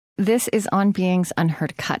This is On Being's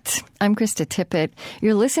Unheard Cut. I'm Krista Tippett.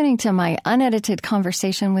 You're listening to my unedited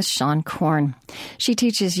conversation with Seane Corn. She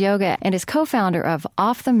teaches yoga and is co-founder of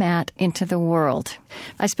Off the Mat Into the World.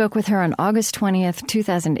 I spoke with her on August 20th,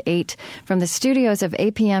 2008, from the studios of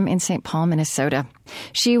APM in St. Paul, Minnesota.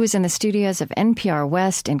 She was in the studios of NPR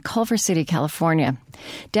West in Culver City, California.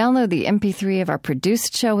 Download the MP3 of our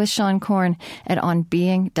produced show with Seane Corn at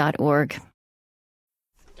onbeing.org.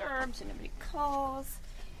 Disturbed, so nobody calls.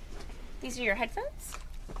 These are your headphones.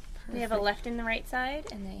 Perfect. They have a left and the right side,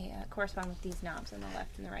 and they correspond with these knobs on the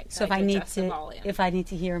left and the right side. So if I need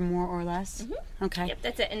to hear more or less, okay. Yep,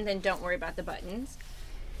 that's it. And then don't worry about the buttons.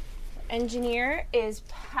 Engineer is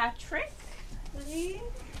Patrick.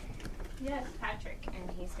 Yes, Patrick,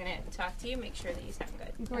 and he's going to talk to you, make sure that you sound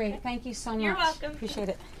good. Great, thank you so much. You're welcome. Appreciate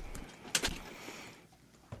it.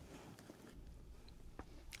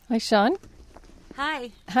 Hi, Seane.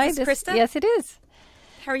 Hi. Hi, is this Krista? Yes, it is.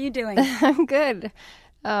 How are you doing? I'm good.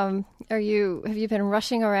 Have you been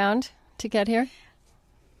rushing around to get here?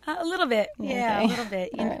 A little bit. Yeah, Okay. a little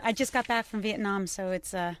bit. You know, right. I just got back from Vietnam, so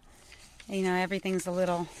it's everything's a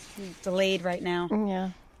little delayed right now. Yeah.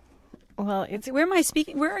 Well, it's. Where am I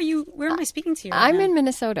speaking? Where am I speaking to you? I'm now? in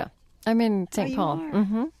Minnesota. I'm in St. you Paul. are.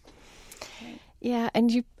 Mm-hmm. Right. Yeah,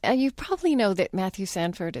 and you probably know that Matthew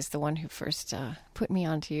Sanford is the one who first put me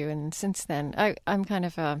onto you, and since then I'm kind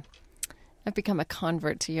of I've become a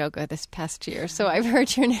convert to yoga this past year, so I've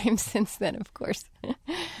heard your name since then, of course.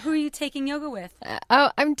 Who are you taking yoga with?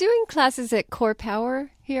 I'm doing classes at Core Power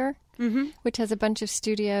here, which has a bunch of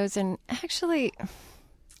studios, and actually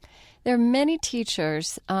there are many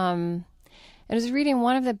teachers. I was reading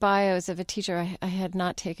one of the bios of a teacher I had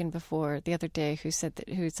not taken before the other day who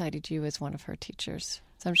cited you as one of her teachers.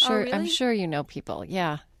 So Really? I'm sure you know people.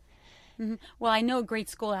 Yeah. Mm-hmm. Well, I know a great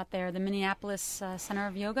school out there, the Minneapolis Center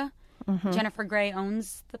of Yoga. Jennifer Gray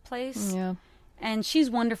owns the place. Yeah. And she's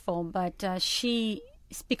wonderful, but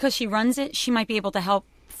because she runs it, she might be able to help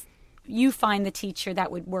you find the teacher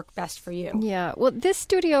that would work best for you. Yeah. Well, this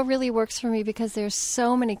studio really works for me because there's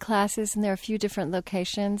so many classes and there are a few different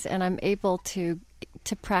locations, and I'm able to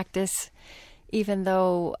practice, even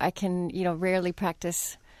though I can, rarely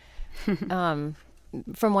practice from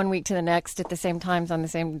one week to the next at the same times on the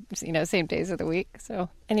same days of the week. So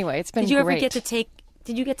anyway, it's been great.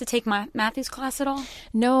 Did you get to take Matthew's class at all?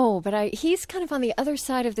 No, but he's kind of on the other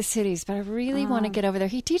side of the cities, but I really want to get over there.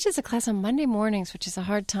 He teaches a class on Monday mornings, which is a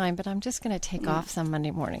hard time, but I'm just going to take off some Monday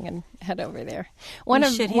morning and head over there. One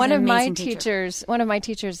of my teachers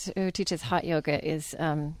who teaches hot yoga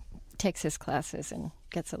takes his classes and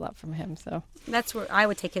gets a lot from him. So that's where I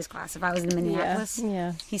would take his class if I was in Minneapolis.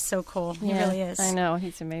 Yeah. He's so cool. He really is. I know,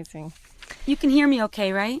 he's amazing. You can hear me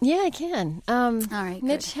okay, right? Yeah, I can. All right,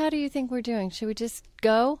 Mitch, how do you think we're doing? Should we just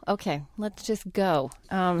go? Okay, let's just go.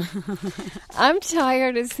 I'm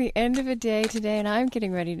tired. It's the end of a day today, and I'm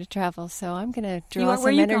getting ready to travel, so I'm going to draw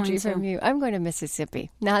some energy from you. I'm going to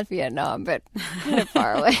Mississippi, not Vietnam, but kind of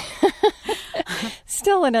far away.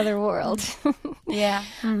 Still another world. Yeah.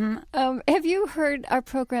 Mm-hmm. Have you heard our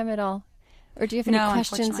program at all? Or do you have any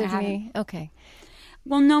questions of me? Okay.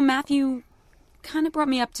 Well, no, Matthew kind of brought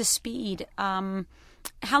me up to speed.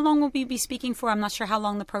 How long will we be speaking for? I'm not sure how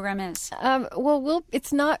long the program is.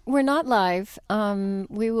 We're not live.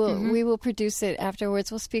 We will produce it afterwards.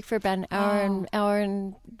 We'll speak for about an hour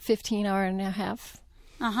and 15, hour and a half.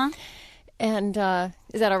 Uh-huh. And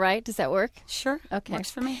is that all right? Does that work? Sure. Okay. Works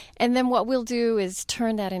for me. And then what we'll do is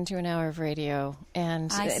turn that into an hour of radio. And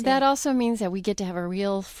that also means that we get to have a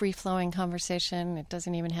real free-flowing conversation. It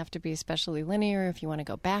doesn't even have to be especially linear if you want to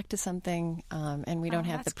go back to something. And we don't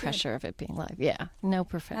have the pressure of it being live. Yeah. No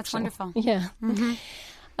perfection. That's wonderful. Yeah.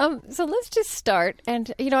 Mm-hmm. So let's just start.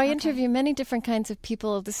 And, I interview many different kinds of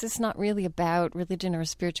people. This is not really about religion or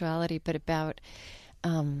spirituality, but about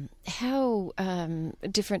how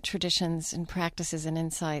different traditions and practices and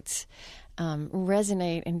insights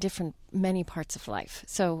resonate in many parts of life.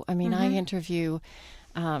 So, I mean, I interview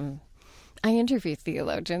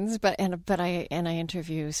theologians, but I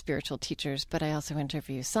interview spiritual teachers, but I also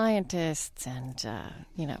interview scientists and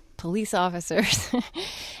police officers.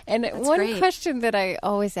 And That's one great. question that I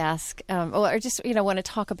always ask, or just want to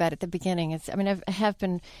talk about at the beginning is, I have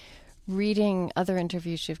been reading other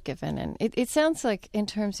interviews you've given, and it sounds like in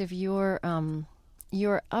terms of your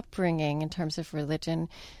upbringing, in terms of religion,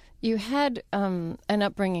 you had an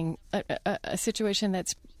upbringing, a situation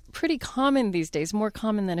that's pretty common these days, more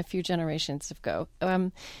common than a few generations ago,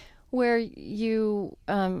 where you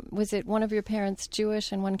was it one of your parents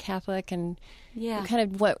Jewish and one Catholic, and Yeah.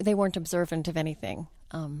 they weren't observant of anything.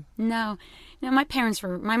 No,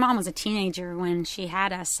 my mom was a teenager when she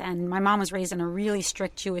had us, and my mom was raised in a really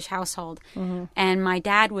strict Jewish household. And my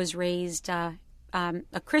dad was raised a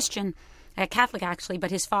Christian, a Catholic actually,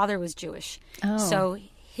 but his father was Jewish. So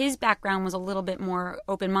his background was a little bit more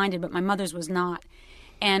open-minded, but my mother's was not.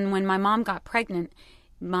 And when my mom got pregnant,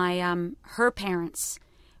 her parents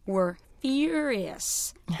were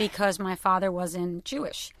furious because my father wasn't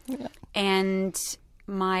Jewish. Yeah. And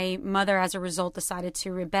my mother, as a result, decided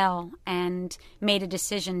to rebel and made a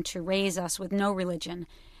decision to raise us with no religion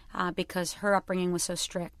because her upbringing was so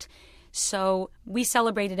strict. So we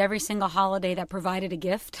celebrated every single holiday that provided a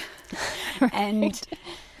gift. Right.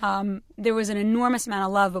 And there was an enormous amount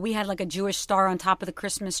of love, but we had like a Jewish star on top of the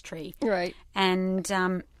Christmas tree. Right. And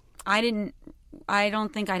I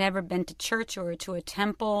don't think I'd ever been to church or to a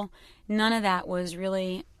temple. None of that was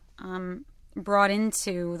really brought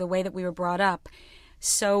into the way that we were brought up.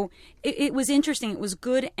 So it was interesting. It was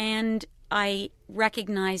good, and I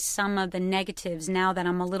recognize some of the negatives now that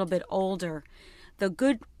I'm a little bit older. The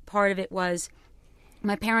good part of it was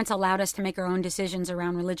my parents allowed us to make our own decisions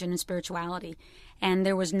around religion and spirituality, and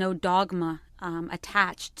there was no dogma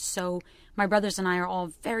attached. So my brothers and I are all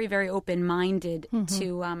very, very open-minded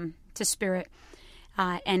to spirit,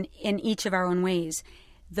 and in each of our own ways.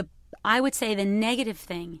 I would say the negative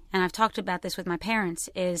thing, and I've talked about this with my parents,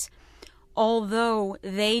 is although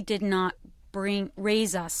they did not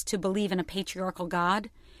raise us to believe in a patriarchal God,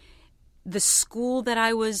 the school that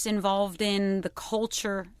I was involved in, the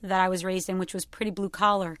culture that I was raised in, which was pretty blue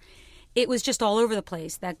collar, it was just all over the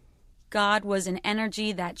place. That God was an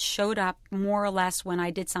energy that showed up more or less when I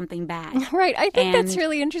did something bad. Right. I think that's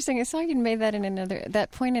really interesting. I saw you made that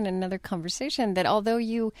that point in another conversation, that although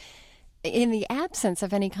you, in the absence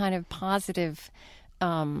of any kind of positive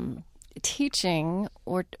teaching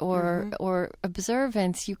or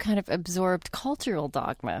observance, you kind of absorbed cultural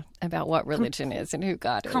dogma about what religion is and who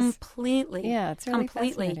God is. Completely. Yeah, it's really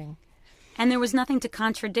fascinating. And there was nothing to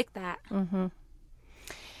contradict that. Mm-hmm.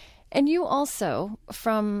 And you also,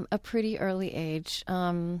 from a pretty early age,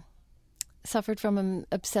 suffered from an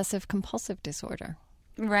obsessive-compulsive disorder.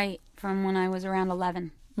 Right, from when I was around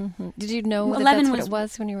 11. Mm-hmm. Did you know that's what it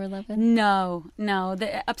was when you were 11? No.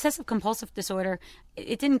 The obsessive-compulsive disorder,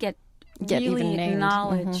 it didn't get really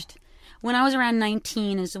acknowledged. Mm-hmm. When I was around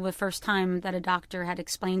 19 is the first time that a doctor had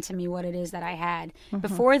explained to me what it is that I had. Mm-hmm.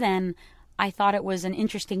 Before then, I thought it was an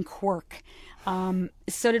interesting quirk.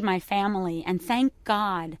 So did my family. And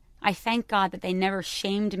I thank God that they never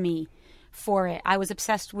shamed me for it. I was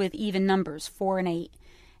obsessed with even numbers, 4 and 8.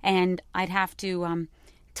 And I'd have to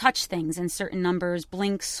touch things in certain numbers,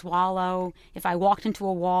 blink, swallow. If I walked into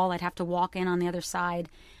a wall, I'd have to walk in on the other side.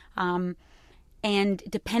 And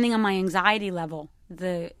depending on my anxiety level,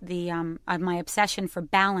 my obsession for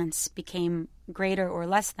balance became greater or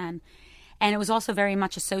less than. And it was also very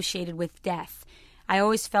much associated with death. I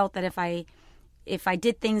always felt that if I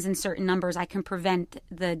did things in certain numbers, I can prevent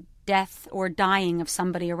the death or dying of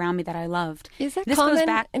somebody around me that I loved. Is that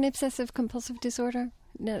common in obsessive-compulsive disorder,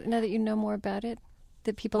 now that you know more about it?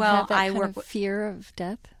 That people have that kind of fear of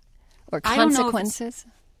death or consequences?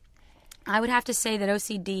 I would have to say that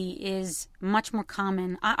OCD is much more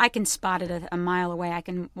common. I can spot it a mile away. I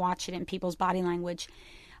can watch it in people's body language.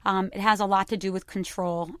 It has a lot to do with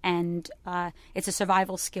control, and it's a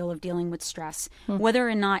survival skill of dealing with stress. Whether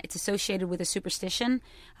or not it's associated with a superstition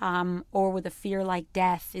or with a fear like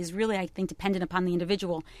death is really, I think, dependent upon the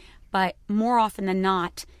individual. But more often than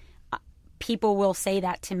not, people will say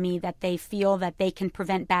that to me, that they feel that they can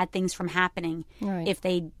prevent bad things from happening if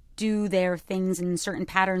they do their things in certain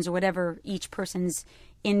patterns or whatever each person's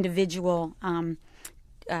individual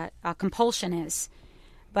compulsion is.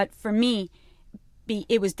 But for me,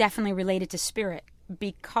 it was definitely related to spirit.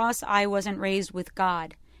 Because I wasn't raised with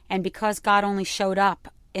God, and because God only showed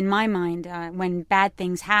up in my mind when bad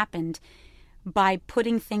things happened, by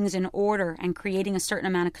putting things in order and creating a certain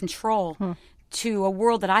amount of control to a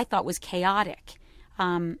world that I thought was chaotic.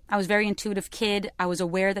 I was a very intuitive kid. I was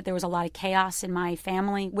aware that there was a lot of chaos in my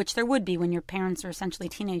family, which there would be when your parents are essentially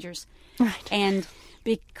teenagers. Right. And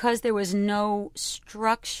because there was no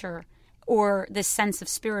structure or this sense of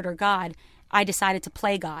spirit or God, I decided to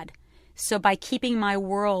play God. So by keeping my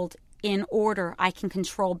world in order, I can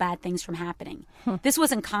control bad things from happening. This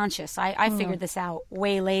wasn't conscious. I figured this out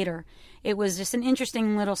way later. It was just an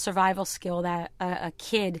interesting little survival skill that a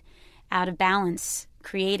kid out of balance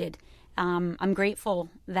created. I'm grateful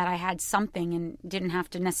that I had something and didn't have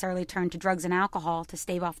to necessarily turn to drugs and alcohol to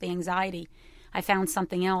stave off the anxiety. I found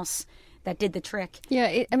something else that did the trick. Yeah,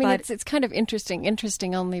 it's kind of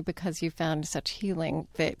interesting only because you found such healing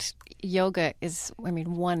that yoga is,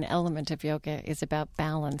 one element of yoga is about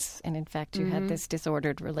balance. And in fact, you had this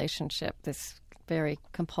disordered relationship, this very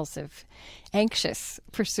compulsive, anxious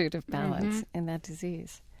pursuit of balance in that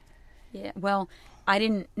disease. Yeah, well, I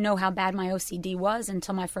didn't know how bad my OCD was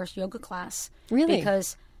until my first yoga class. Really?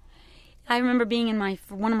 Because I remember being in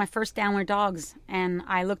one of my first downward dogs, and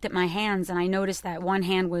I looked at my hands, and I noticed that one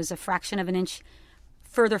hand was a fraction of an inch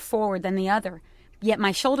further forward than the other, yet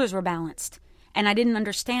my shoulders were balanced. And I didn't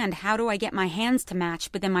understand, how do I get my hands to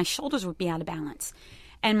match, but then my shoulders would be out of balance.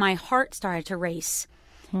 And my heart started to race.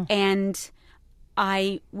 And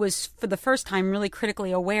I was, for the first time, really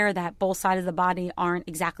critically aware that both sides of the body aren't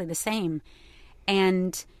exactly the same.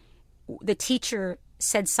 And the teacher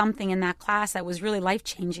said something in that class that was really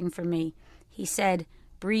life-changing for me. He said,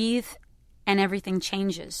 breathe and everything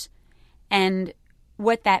changes. And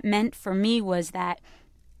what that meant for me was that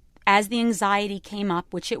as the anxiety came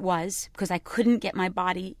up, which it was, because I couldn't get my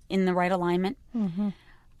body in the right alignment,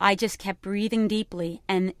 I just kept breathing deeply,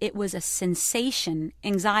 and it was a sensation.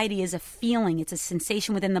 Anxiety is a feeling. It's a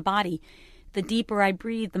sensation within the body. The deeper I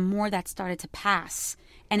breathed, the more that started to pass,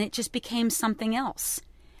 and it just became something else.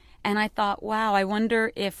 And I thought, wow, I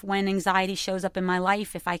wonder if when anxiety shows up in my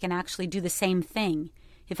life, if I can actually do the same thing,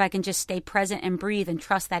 if I can just stay present and breathe and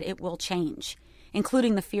trust that it will change,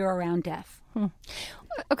 including the fear around death.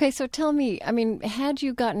 Okay, so tell me, had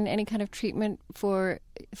you gotten any kind of treatment for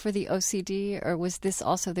the OCD, or was this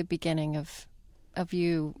also the beginning of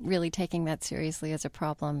you really taking that seriously as a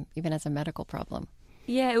problem, even as a medical problem?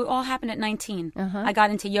 Yeah, it all happened at 19. I got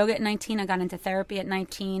into yoga at 19, I got into therapy at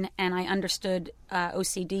 19, and I understood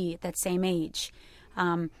OCD at that same age.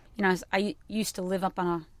 I used to live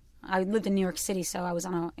I lived in New York City, so I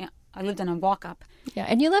lived on a walk-up. Yeah,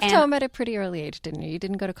 and you left home at a pretty early age, didn't you? You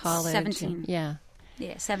didn't go to college. 17. Yeah,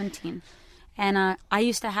 17. And I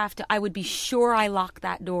used to have to, I would be sure I locked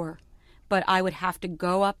that door, but I would have to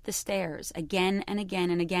go up the stairs again and again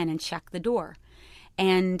and again and check the door.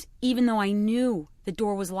 And even though I knew the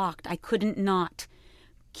door was locked, I couldn't not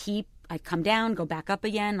I'd come down, go back up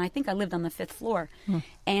again. I think I lived on the 5th floor.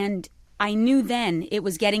 And I knew then it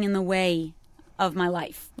was getting in the way of my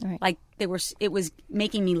life. Right. Like it was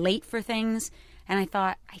making me late for things. And I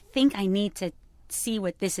thought, I think I need to see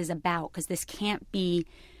what this is about, because this can't be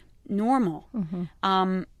normal.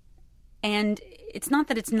 And it's not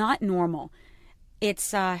that it's not normal.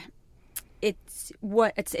 It's an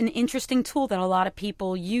interesting tool that a lot of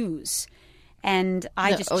people use. And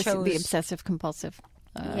I just chose the obsessive compulsive.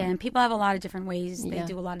 And people have a lot of different ways. They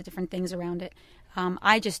do a lot of different things around it.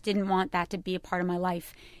 I just didn't want that to be a part of my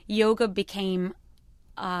life. Yoga became,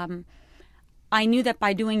 I knew that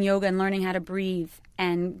by doing yoga and learning how to breathe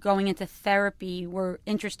and going into therapy were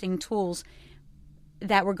interesting tools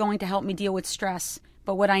that were going to help me deal with stress.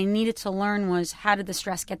 But what I needed to learn was, how did the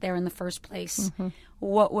stress get there in the first place?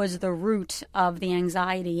 What was the root of the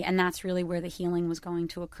anxiety? And that's really where the healing was going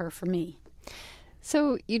to occur for me.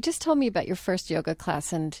 So you just told me about your first yoga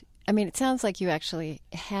class, and it sounds like you actually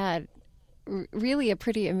had really a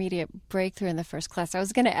pretty immediate breakthrough in the first class. I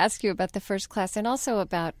was going to ask you about the first class and also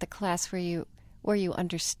about the class where you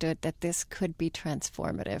understood that this could be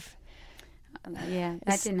transformative. Yeah,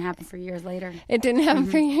 that didn't happen for years later. It didn't happen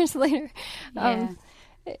for years later. Yeah.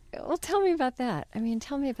 Well, tell me about that.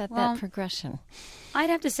 Tell me about that progression.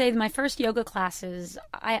 I'd have to say my first yoga classes,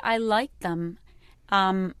 I liked them.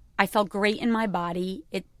 I felt great in my body.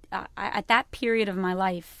 At that period of my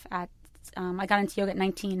life, I got into yoga at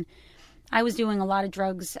 19. I was doing a lot of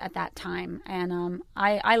drugs at that time, and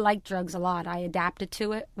I liked drugs a lot. I adapted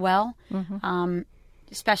to it well,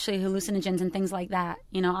 especially hallucinogens and things like that.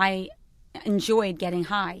 I enjoyed getting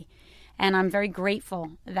high, and I'm very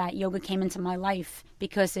grateful that yoga came into my life,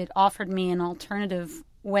 because it offered me an alternative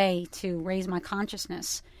way to raise my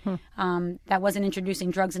consciousness that wasn't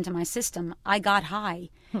introducing drugs into my system. I got high,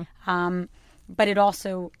 but it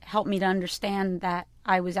also helped me to understand that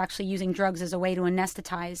I was actually using drugs as a way to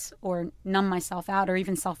anesthetize or numb myself out or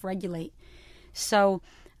even self-regulate. So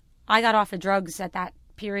I got off of drugs at that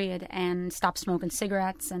period and stopped smoking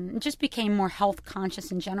cigarettes and just became more health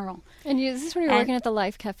conscious in general. And is this when you were working at the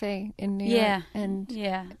Life Cafe in New York?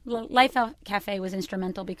 Yeah. Life Cafe was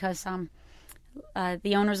instrumental because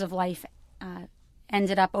the owners of Life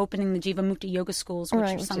ended up opening the Jivamukti yoga schools, which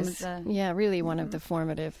are some of the... really one of the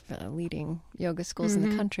formative leading yoga schools in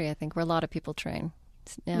the country, I think, where a lot of people train.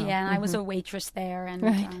 Now. Yeah, and I was a waitress there,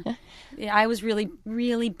 and I was really,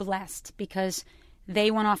 really blessed because they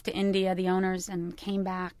went off to India, the owners, and came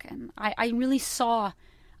back, and I really saw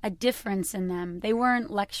a difference in them. They weren't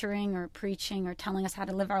lecturing or preaching or telling us how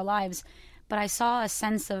to live our lives, but I saw a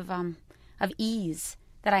sense of ease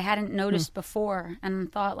that I hadn't noticed before,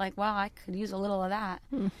 and thought like, wow, I could use a little of that.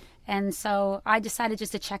 And so I decided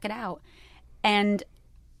just to check it out. And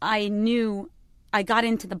I knew I got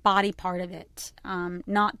into the body part of it,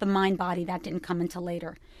 not the mind body. That didn't come until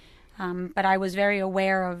later. But I was very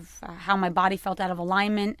aware of how my body felt out of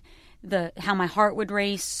alignment, how my heart would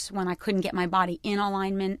race when I couldn't get my body in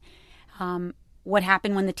alignment, what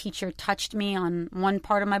happened when the teacher touched me on one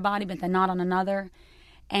part of my body but then not on another.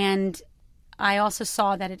 And I also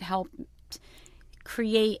saw that it helped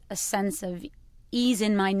create a sense of ease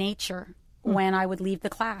in my nature when I would leave the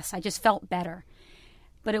class. I just felt better.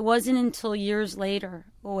 But it wasn't until years later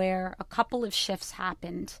where a couple of shifts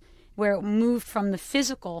happened, where it moved from the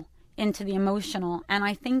physical into the emotional. And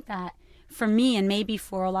I think that for me, and maybe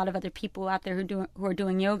for a lot of other people out there who are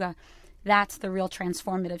doing yoga, that's the real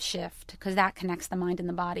transformative shift, because that connects the mind and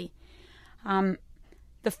the body.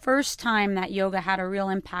 The first time that yoga had a real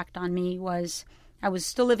impact on me was, I was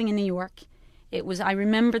still living in New York. I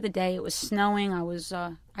remember the day, it was snowing.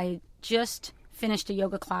 I just finished a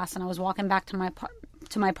yoga class, and I was walking back to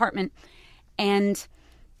my apartment, and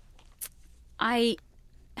I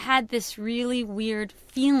had this really weird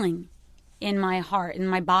feeling in my heart, in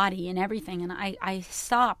my body, and everything. And I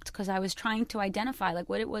stopped because I was trying to identify like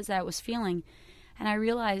what it was that I was feeling. And I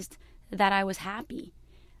realized that I was happy.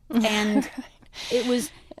 And it was,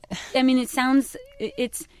 I mean,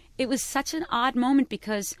 it was such an odd moment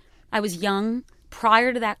because I was young.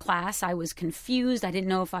 Prior to that class, I was confused. I didn't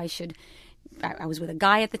know if I was with a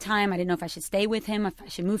guy at the time. I didn't know if I should stay with him, if I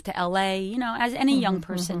should move to LA. You know, as any young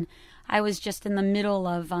person, I was just in the middle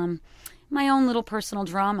of my own little personal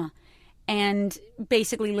drama, and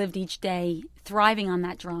basically lived each day thriving on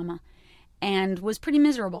that drama, and was pretty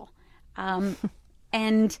miserable.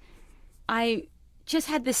 And I just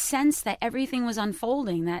had this sense that everything was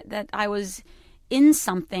unfolding, that I was in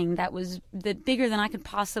something that was bigger than I could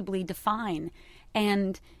possibly define.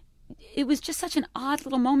 And it was just such an odd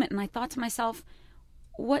little moment. And I thought to myself,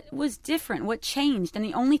 what was different? What changed? And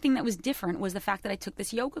the only thing that was different was the fact that I took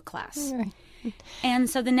this yoga class. And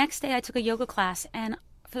so the next day I took a yoga class, and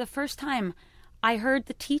for the first time, I heard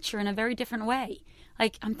the teacher in a very different way.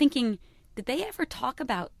 Like, I'm thinking, did they ever talk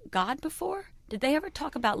about God before? Did they ever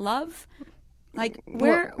talk about love? Like,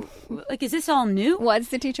 is this all new? Was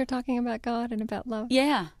the teacher talking about God and about love?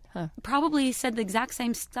 Yeah. Probably said the exact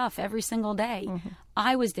same stuff every single day.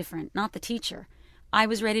 I was different, not the teacher. I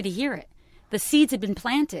was ready to hear it. The seeds had been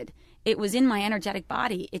planted. It was in my energetic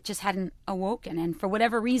body. It just hadn't awoken. And for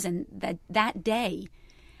whatever reason, that day,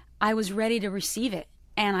 I was ready to receive it.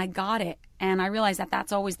 And I got it. And I realized that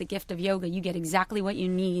that's always the gift of yoga. You get exactly what you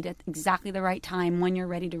need at exactly the right time when you're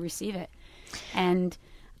ready to receive it. And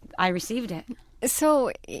I received it.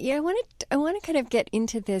 So, yeah, I want to kind of get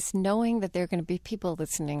into this, knowing that there are going to be people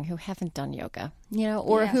listening who haven't done yoga,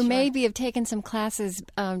 or who maybe have taken some classes,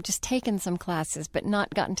 but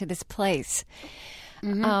not gotten to this place.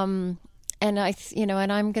 And and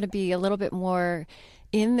I'm going to be a little bit more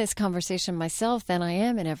in this conversation myself than I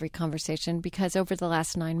am in every conversation, because over the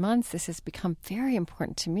last 9 months, this has become very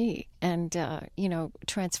important to me and,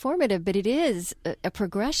 transformative, but it is a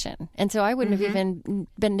progression. And so I wouldn't have even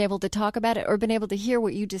been able to talk about it or been able to hear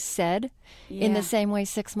what you just said in the same way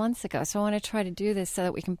 6 months ago. So I want to try to do this so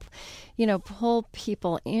that we can, pull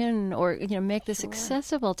people in or, make this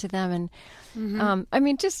accessible to them. And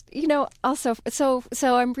also,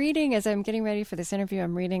 so I'm reading, as I'm getting ready for this interview,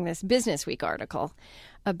 I'm reading this Business Week article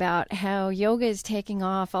about how yoga is taking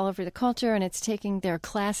off all over the culture, and it's taking their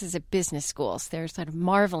classes at business schools. They're sort of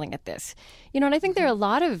marveling at this. And I think there are a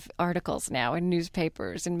lot of articles now in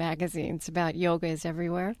newspapers and magazines about yoga is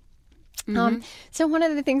everywhere. So one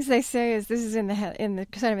of the things they say is, this is in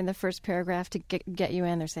the first paragraph to get you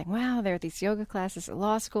in. They're saying, wow, there are these yoga classes at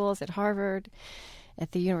law schools, at Harvard,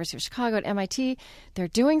 at the University of Chicago, at MIT. They're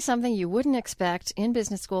doing something you wouldn't expect in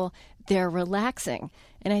business school. They're relaxing.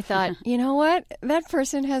 And I thought, you know what? That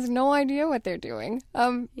person has no idea what they're doing,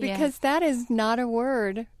 because that is not a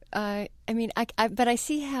word. But I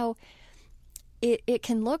see how it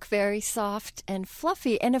can look very soft and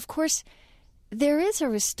fluffy. And, of course, there is a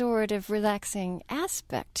restorative, relaxing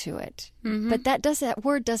aspect to it. But that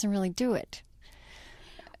word doesn't really do it.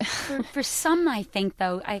 For some, I think,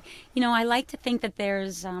 though, I like to think that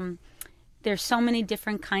there's so many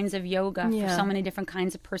different kinds of yoga for so many different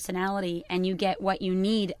kinds of personality, and you get what you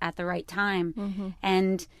need at the right time.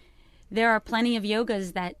 And there are plenty of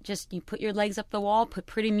yogas that just, you put your legs up the wall, put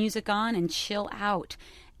pretty music on, and chill out.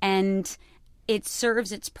 And it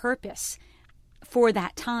serves its purpose for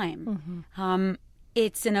that time.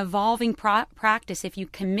 it's an evolving practice if you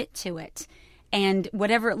commit to it. And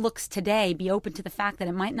whatever it looks today, be open to the fact that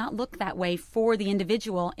it might not look that way for the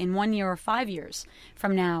individual in 1 year or 5 years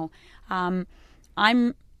from now.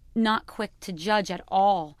 I'm not quick to judge at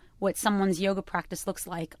all what someone's yoga practice looks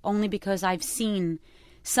like, only because I've seen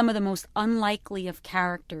some of the most unlikely of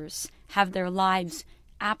characters have their lives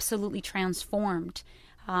absolutely transformed.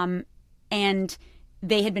 And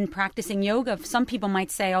they had been practicing yoga. Some people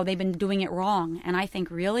might say, oh, they've been doing it wrong. And I think,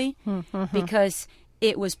 really? Because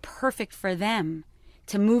it was perfect for them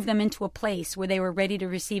to move them into a place where they were ready to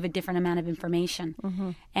receive a different amount of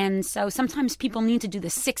information. And so sometimes people need to do the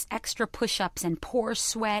 6 extra push-ups and pour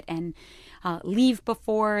sweat and leave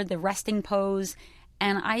before the resting pose.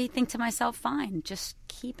 And I think to myself, fine, just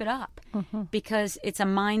keep it up, because it's a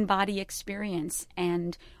mind-body experience.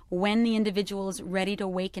 And when the individual is ready to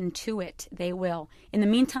awaken to it, they will. In the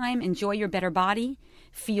meantime, enjoy your better body,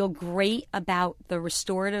 feel great about the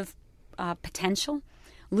restorative potential,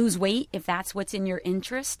 lose weight if that's what's in your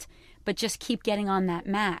interest, but just keep getting on that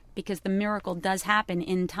mat, because the miracle does happen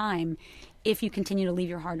in time if you continue to leave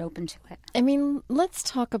your heart open to it. I mean, let's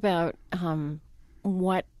talk about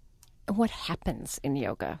what happens in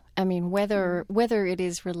yoga. I mean, whether it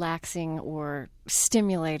is relaxing or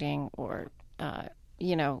stimulating or a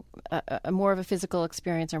more of a physical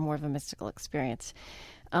experience or more of a mystical experience.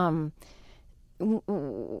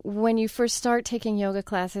 When you first start taking yoga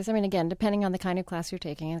classes, I mean, again, depending on the kind of class you're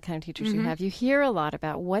taking and the kind of teachers you have, you hear a lot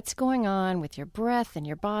about what's going on with your breath and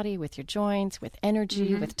your body, with your joints, with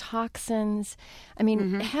energy, with toxins. I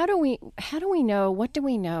mean, how do we know? What do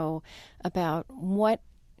we know about what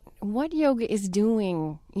yoga is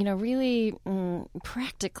doing? Really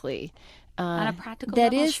practically. On a practical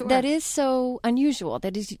level, sure. That is so unusual.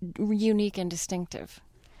 That is unique and distinctive.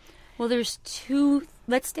 Well, there's two.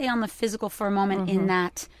 Let's stay on the physical for a moment, in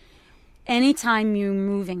that anytime you're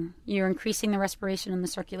moving, you're increasing the respiration and the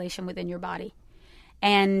circulation within your body.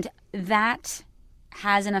 And that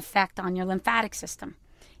has an effect on your lymphatic system.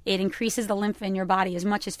 It increases the lymph in your body as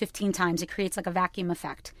much as 15 times. It creates like a vacuum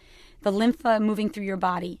effect. The lymph moving through your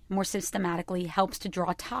body more systematically helps to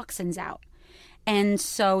draw toxins out. And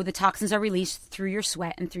so the toxins are released through your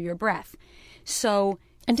sweat and through your breath.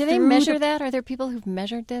 And do they measure that? Are there people who've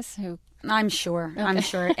measured this? I'm sure. Okay. I'm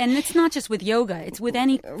sure. And it's not just with yoga. It's with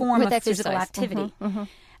any form of physical activity.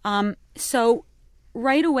 So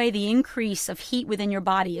right away, the increase of heat within your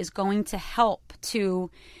body is going to help to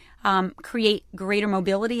create greater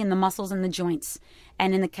mobility in the muscles and the joints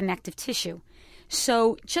and in the connective tissue.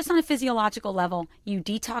 So just on a physiological level, you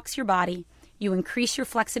detox your body. You increase your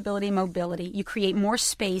flexibility and mobility. You create more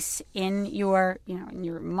space in your, in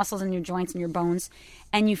your muscles and your joints and your bones,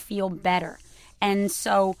 and you feel better. And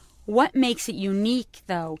so what makes it unique,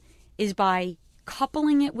 though, is by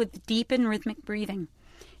coupling it with deep and rhythmic breathing.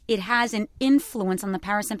 It has an influence on the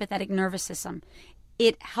parasympathetic nervous system.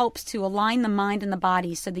 It helps to align the mind and the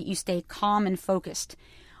body so that you stay calm and focused.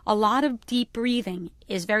 A lot of deep breathing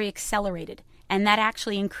is very accelerated. And that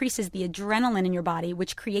actually increases the adrenaline in your body,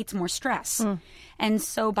 which creates more stress. And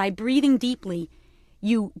so by breathing deeply,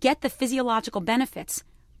 you get the physiological benefits,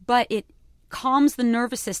 but it calms the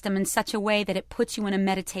nervous system in such a way that it puts you in a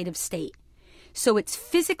meditative state. So it's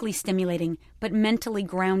physically stimulating, but mentally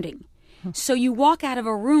grounding. So you walk out of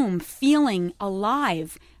a room feeling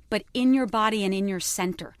alive, but in your body and in your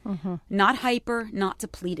center. Not hyper, not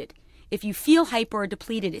depleted. If you feel hyper or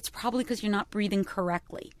depleted, it's probably because you're not breathing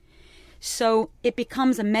correctly. So it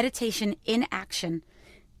becomes a meditation in action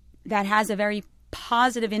that has a very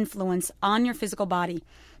positive influence on your physical body.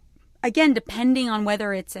 Again, depending on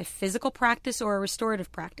whether it's a physical practice or a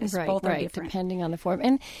restorative practice. Both are different. Depending on the form.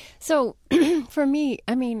 And so for me,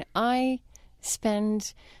 I mean, I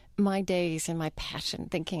spend my days and my passion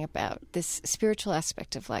thinking about this spiritual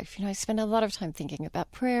aspect of life. I spend a lot of time thinking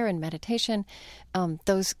about prayer and meditation.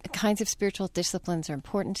 Those kinds of spiritual disciplines are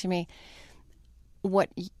important to me.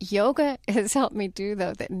 What yoga has helped me do,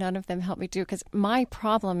 though, that none of them help me do, because my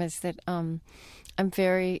problem is that I'm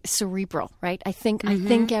very cerebral, right? I think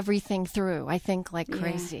everything through. I think like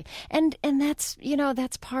crazy, and that's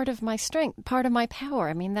that's part of my strength, part of my power.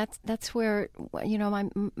 I mean, that's where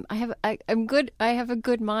I have a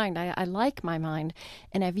good mind. I like my mind,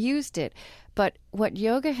 and I've used it. But what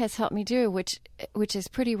yoga has helped me do, which is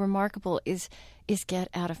pretty remarkable, is get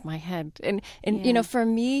out of my head. And for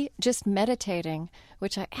me, just meditating,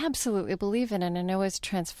 which I absolutely believe in and I know is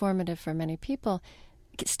transformative for many people,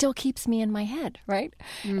 it still keeps me in my head, right?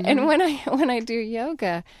 And when I do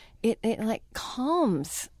yoga, it like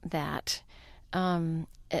calms that.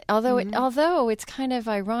 Although it's kind of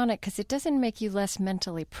ironic because it doesn't make you less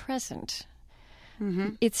mentally present.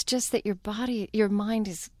 It's just that your mind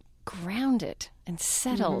is grounded and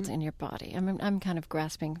settled in your body. I mean, I'm kind of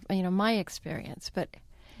grasping, my experience, but...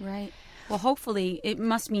 Right. Well, hopefully it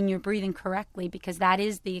must mean you're breathing correctly, because that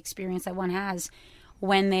is the experience that one has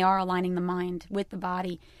when they are aligning the mind with the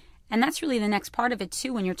body. And that's really the next part of it,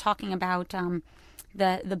 too, when you're talking about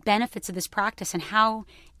the benefits of this practice and how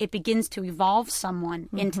it begins to evolve someone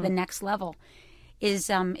into the next level, is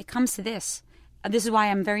it comes to this. This is why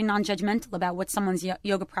I'm very non-judgmental about what someone's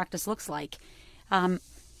yoga practice looks like.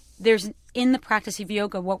 In the practice of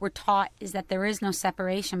yoga, what we're taught is that there is no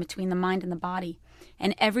separation between the mind and the body.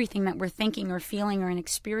 And everything that we're thinking or feeling or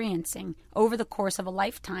experiencing over the course of a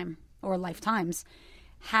lifetime or lifetimes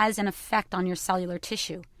has an effect on your cellular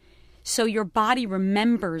tissue. So your body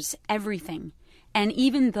remembers everything. And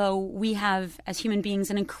even though we have, as human beings,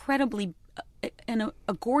 an incredibly,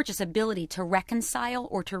 a gorgeous ability to reconcile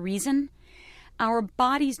or to reason, our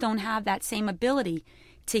bodies don't have that same ability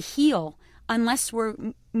to heal unless we're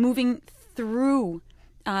moving through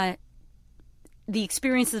the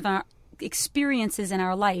experiences in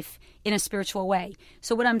our life in a spiritual way.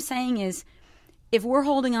 So what I'm saying is, if we're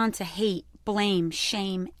holding on to hate, blame,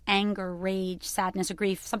 shame, anger, rage, sadness, or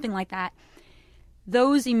grief, something like that,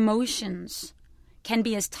 those emotions can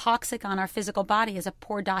be as toxic on our physical body as a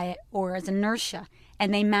poor diet or as inertia,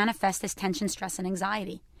 and they manifest as tension, stress, and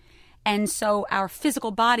anxiety. And so our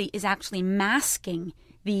physical body is actually masking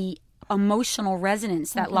the emotional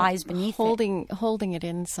resonance that lies beneath it. Holding it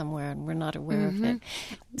in somewhere, and we're not aware of it.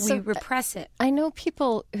 We repress it. I know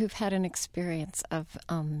people who've had an experience of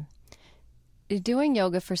doing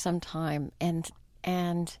yoga for some time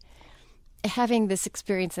and having this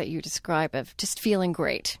experience that you describe of just feeling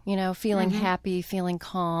great, feeling happy, feeling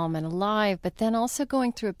calm and alive, but then also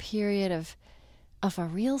going through a period of a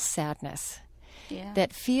real sadness. Yeah.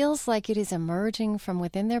 That feels like it is emerging from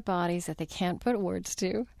within their bodies that they can't put words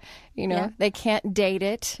to. They can't date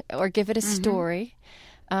it or give it a story,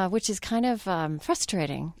 which is kind of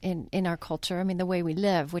frustrating in our culture. I mean, the way we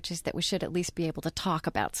live, which is that we should at least be able to talk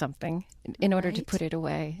about something in order to put it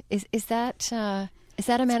away. Is that a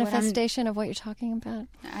manifestation of what you're talking about?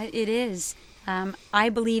 It is. I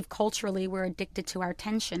believe culturally we're addicted to our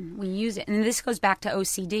tension. We use it. And this goes back to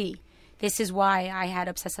OCD. This is why I had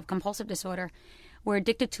obsessive compulsive disorder. We're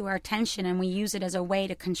addicted to our tension, and we use it as a way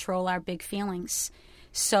to control our big feelings.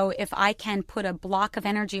 So if I can put a block of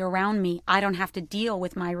energy around me, I don't have to deal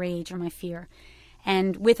with my rage or my fear.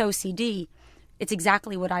 And with OCD, it's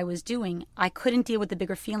exactly what I was doing. I couldn't deal with the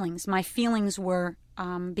bigger feelings. My feelings were,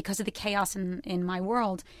 because of the chaos in my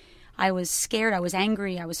world, I was scared, I was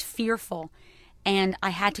angry, I was fearful. And I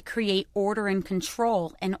had to create order and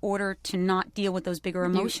control in order to not deal with those bigger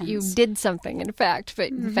emotions. You did something, in fact, but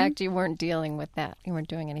in fact you weren't dealing with that. You weren't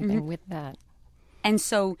doing anything with that. And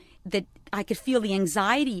so that I could feel the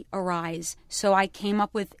anxiety arise. So I came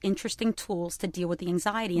up with interesting tools to deal with the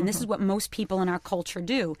anxiety. And this is what most people in our culture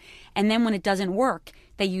do. And then when it doesn't work,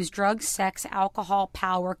 they use drugs, sex, alcohol,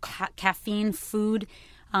 power, caffeine, food,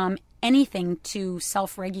 anything to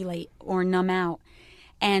self-regulate or numb out.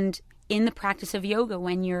 And in the practice of yoga,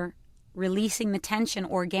 when you're releasing the tension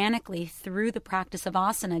organically through the practice of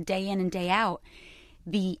asana day in and day out,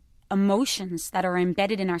 the emotions that are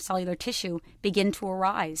embedded in our cellular tissue begin to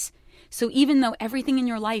arise. So even though everything in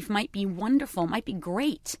your life might be wonderful, might be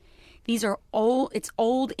great, these are it's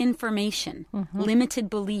old information, limited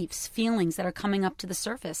beliefs, feelings that are coming up to the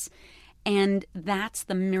surface. And that's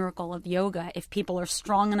the miracle of yoga. If people are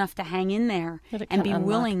strong enough to hang in there and be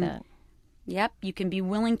willing... Yep, you can be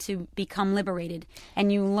willing to become liberated.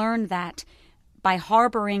 And you learn that by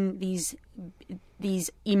harboring these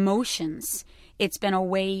emotions, it's been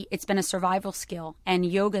a survival skill. And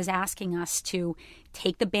yoga is asking us to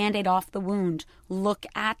take the Band-Aid off the wound, look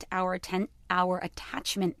at our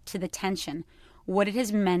attachment to the tension, what it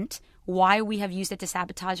has meant, why we have used it to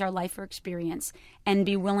sabotage our life or experience, and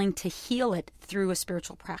be willing to heal it through a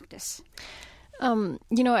spiritual practice.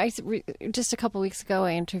 Just a couple weeks ago,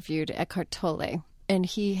 I interviewed Eckhart Tolle, and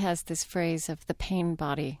he has this phrase of the pain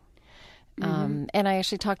body. And I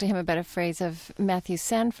actually talked to him about a phrase of Matthew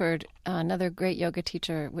Sanford, another great yoga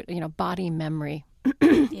teacher, body memory.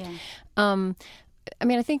 I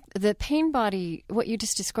think the pain body, what you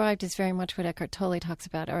just described, is very much what Eckhart Tolle talks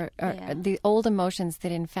about, are the old emotions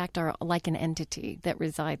that in fact are like an entity that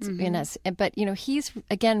resides in us. But, he's,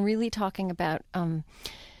 again, really talking about...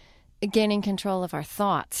 gaining control of our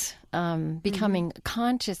thoughts, becoming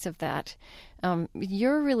conscious of that.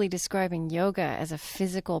 You're really describing yoga as a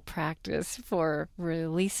physical practice for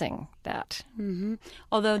releasing that. Mm-hmm.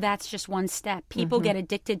 Although that's just one step. People get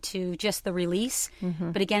addicted to just the release,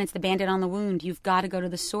 but again, it's the Band-Aid on the wound. You've got to go to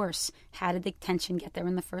the source. How did the tension get there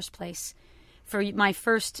in the first place? For my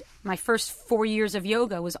first 4 years of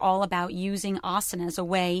yoga was all about using asana as a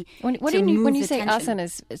way to move when you the say tension.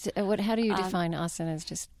 asanas, how do you define asanas?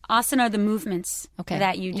 Just asana are the movements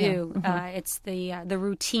that you do. Yeah. It's the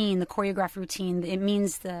routine, the choreographed routine. It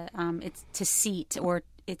means it's to seat, or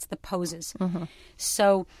it's the poses.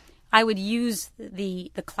 So I would use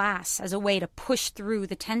the class as a way to push through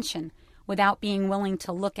the tension without being willing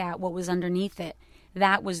to look at what was underneath it.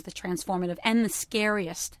 That was the transformative and the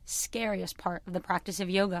scariest part of the practice of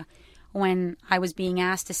yoga, when I was being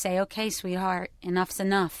asked to say, okay, sweetheart, enough's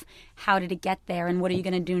enough. How did it get there, and what are you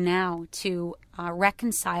going to do now to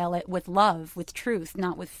reconcile it with love, with truth,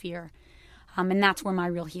 not with fear? And that's where my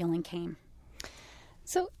real healing came.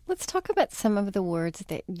 So let's talk about some of the words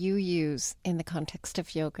that you use in the context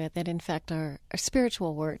of yoga that, in fact, are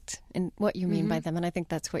spiritual words, and what you mean by them. And I think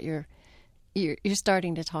that's what you're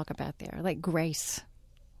starting to talk about there, like grace.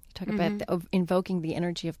 You talk about invoking the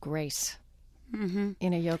energy of grace in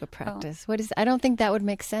a yoga practice. What is? I don't think that would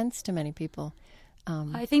make sense to many people.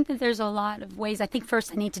 I think that there's a lot of ways. I think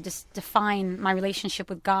first I need to just define my relationship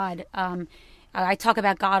with God. I talk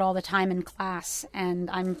about God all the time in class, and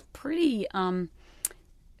I'm pretty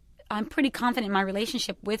confident in my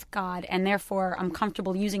relationship with God, and therefore I'm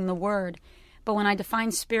comfortable using the word. But when I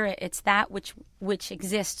define spirit, it's that which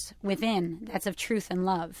exists within, that's of truth and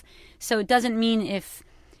love. So it doesn't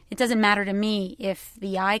matter to me if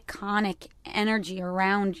the iconic energy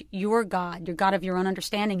around your God of your own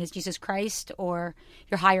understanding, is Jesus Christ or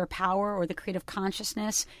your higher power or the creative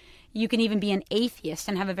consciousness. You can even be an atheist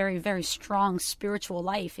and have a very, very strong spiritual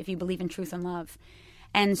life if you believe in truth and love.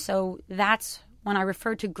 And so that's when I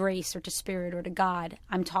refer to grace or to spirit or to God,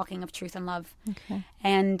 I'm talking of truth and love. Okay.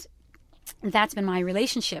 And that's been my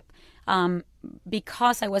relationship.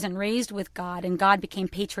 Because I wasn't raised with God and God became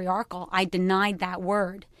patriarchal, I denied that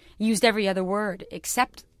word, used every other word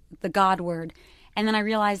except the God word. And then I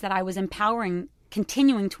realized that I was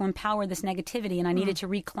continuing to empower this negativity, and I needed to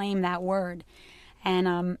reclaim that word.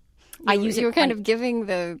 And I use it. You were kind of giving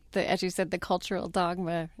the, as you said, the cultural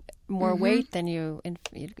dogma more weight than you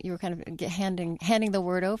were kind of handing the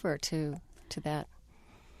word over to that.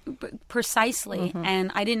 Precisely.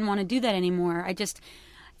 And I didn't want to do that anymore.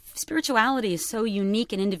 Spirituality is so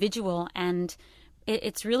unique and individual, and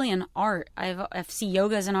it's really an art. I see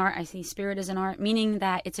yoga as an art. I see spirit as an art, meaning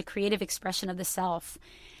that it's a creative expression of the self.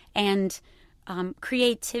 And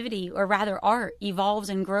creativity, or rather art, evolves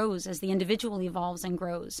and grows as the individual evolves and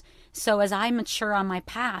grows. So as I mature on my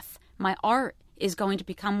path, my art is going to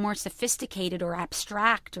become more sophisticated or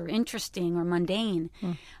abstract or interesting or mundane.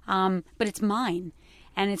 But it's mine.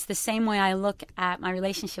 And it's the same way I look at my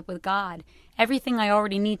relationship with God. Everything I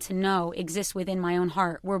already need to know exists within my own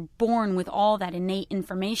heart. We're born with all that innate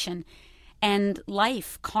information. And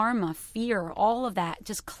life, karma, fear, all of that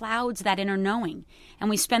just clouds that inner knowing. And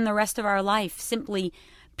we spend the rest of our life simply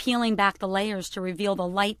peeling back the layers to reveal the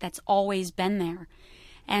light that's always been there.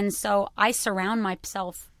 And so I surround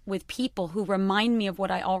myself with people who remind me of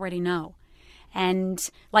what I already know. And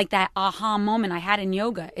like that aha moment I had in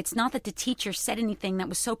yoga, it's not that the teacher said anything that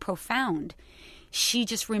was so profound. She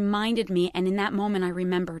just reminded me, and in that moment I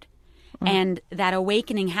remembered. And that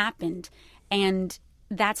awakening happened. And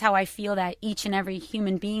that's how I feel that each and every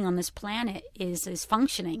human being on this planet is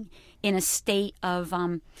functioning in a state of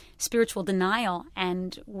spiritual denial,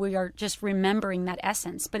 and we are just remembering that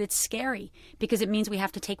essence. But it's scary because it means we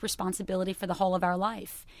have to take responsibility for the whole of our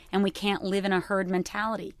life, and we can't live in a herd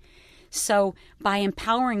mentality. So by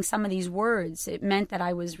empowering some of these words, it meant that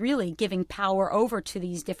I was really giving power over to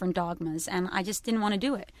these different dogmas, and I just didn't want to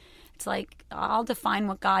do it. It's like, I'll define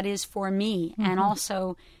what God is for me, and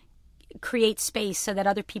also create space so that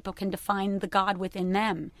other people can define the God within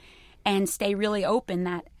them, and stay really open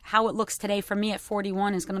that how it looks today for me at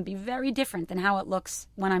 41 is going to be very different than how it looks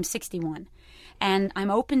when I'm 61. And I'm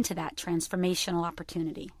open to that transformational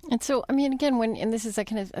opportunity. And so, I mean, again, and this is I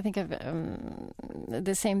think of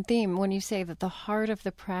the same theme. When you say that the heart of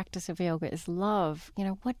the practice of yoga is love,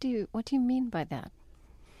 what do you mean by that?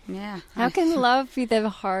 Yeah. How can love be the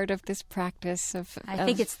heart of this practice of I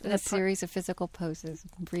think it's a series of physical poses,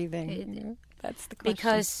 breathing? That's the question.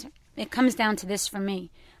 Because it comes down to this for me.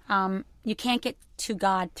 You can't get to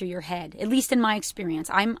God through your head, at least in my experience.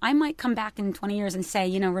 I might come back in 20 years and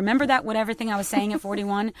say, remember that whatever thing I was saying at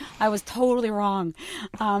 41? I was totally wrong.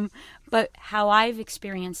 But how I've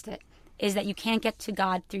experienced it is that you can't get to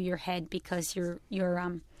God through your head because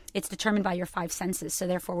it's determined by your 5 senses. So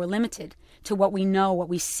therefore we're limited to what we know, what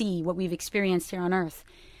we see, what we've experienced here on earth.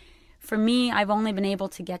 For me, I've only been able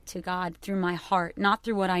to get to God through my heart, not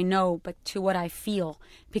through what I know, but to what I feel,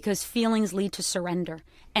 because feelings lead to surrender,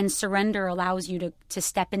 and surrender allows you to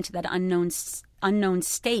step into that unknown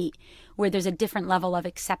state where there's a different level of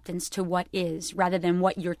acceptance to what is rather than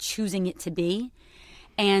what you're choosing it to be.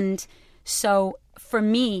 And so for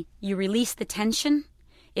me, you release the tension,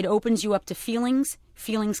 it opens you up to feelings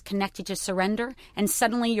connect you to surrender, and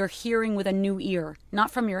suddenly you're hearing with a new ear, not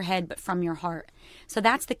from your head, but from your heart. So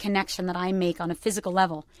that's the connection that I make on a physical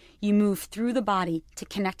level. You move through the body to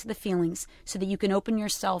connect to the feelings so that you can open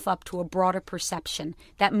yourself up to a broader perception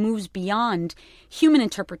that moves beyond human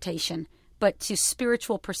interpretation, but to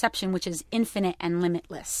spiritual perception, which is infinite and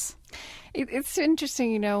limitless. It's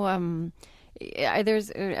interesting, there's,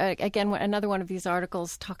 again, another one of these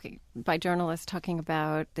articles by journalists talking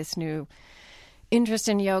about this new interest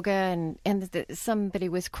in yoga, and somebody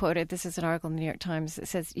was quoted, this is an article in the New York Times, that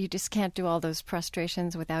says you just can't do all those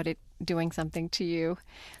prostrations without it doing something to you.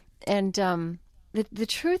 And the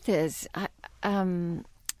truth is,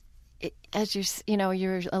 as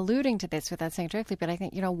you're alluding to this without saying it directly, but I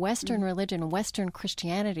think, Western religion, Western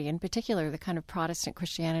Christianity in particular, the kind of Protestant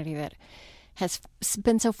Christianity that has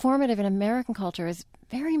been so formative in American culture, is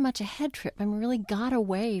very much a head trip. I mean, really got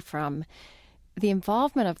away from the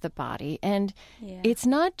involvement of the body. And it's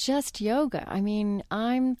not just yoga. I mean,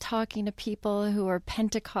 I'm talking to people who are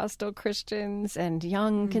Pentecostal Christians and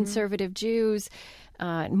young conservative Jews,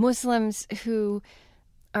 Muslims who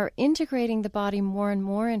are integrating the body more and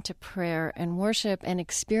more into prayer and worship and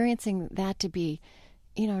experiencing that to be,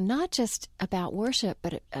 not just about worship,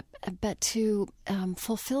 but to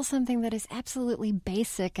fulfill something that is absolutely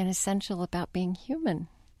basic and essential about being human.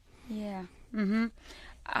 Yeah. Mm-hmm.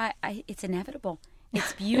 It's inevitable.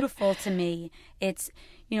 It's beautiful to me. It's,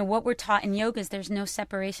 what we're taught in yoga is there's no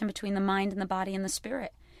separation between the mind and the body and the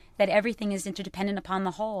spirit, that everything is interdependent upon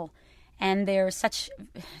the whole. And there's such,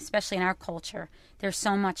 especially in our culture, there's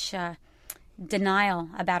so much denial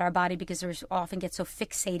about our body because we often get so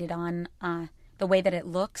fixated on the way that it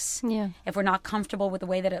looks. Yeah. If we're not comfortable with the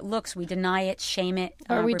way that it looks, we deny it, shame it,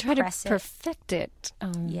 or we try to perfect it.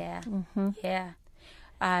 Yeah.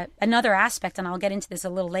 Another aspect, and I'll get into this a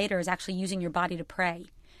little later, is actually using your body to pray.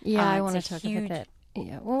 Yeah, I want to talk about that.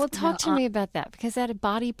 Yeah. Well, talk to me about that, because that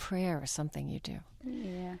body prayer is something you do.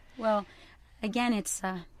 Yeah. Well, again,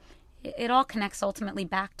 it all connects ultimately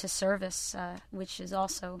back to service, which is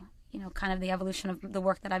also, kind of the evolution of the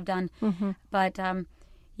work that I've done. Mm-hmm. But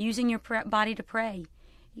using your body to pray,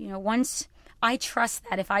 once I trust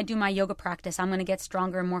that if I do my yoga practice, I'm going to get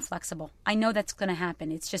stronger and more flexible. I know that's going to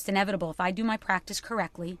happen. It's just inevitable. If I do my practice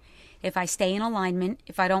correctly, if I stay in alignment,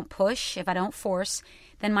 if I don't push, if I don't force,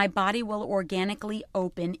 then my body will organically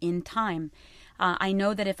open in time. I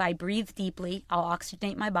know that if I breathe deeply, I'll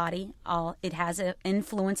oxygenate my body. It has an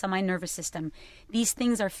influence on my nervous system. These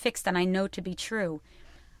things are fixed and I know to be true.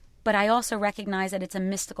 But I also recognize that it's a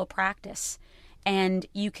mystical practice, and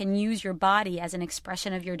you can use your body as an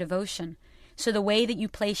expression of your devotion. So the way that you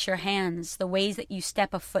place your hands, the ways that you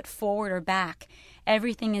step a foot forward or back,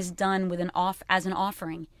 everything is done as an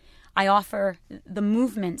offering. I offer the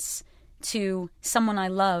movements to someone I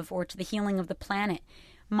love or to the healing of the planet.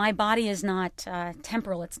 My body is not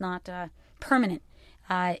temporal. It's not permanent.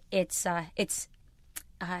 It's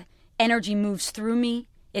energy moves through me.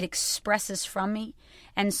 It expresses from me.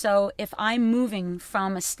 And so if I'm moving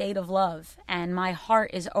from a state of love and my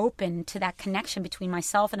heart is open to that connection between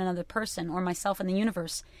myself and another person or myself and the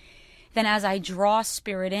universe, then as I draw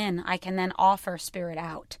spirit in, I can then offer spirit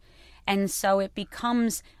out. And so it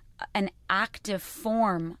becomes an active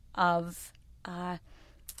form of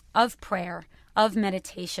prayer, of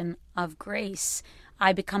meditation, of grace.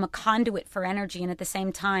 I become a conduit for energy, and at the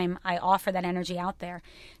same time, I offer that energy out there.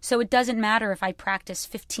 So it doesn't matter if I practice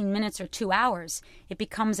 15 minutes or 2 hours. It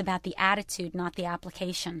becomes about the attitude, not the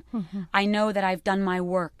application. Mm-hmm. I know that I've done my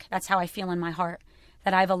work. That's how I feel in my heart,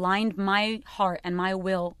 that I've aligned my heart and my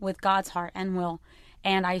will with God's heart and will,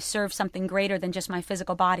 and I serve something greater than just my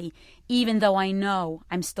physical body, even though I know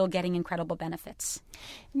I'm still getting incredible benefits.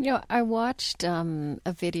 I watched a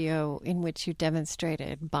video in which you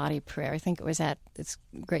demonstrated body prayer. I think it was at this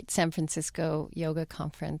great San Francisco yoga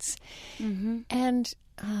conference. Mm-hmm. And,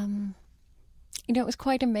 it was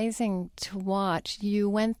quite amazing to watch. You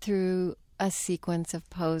went through a sequence of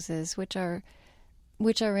poses, which are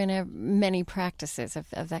in many practices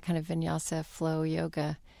of that kind of vinyasa flow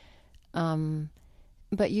yoga.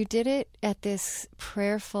 But you did it at this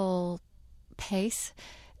prayerful pace.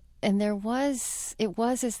 it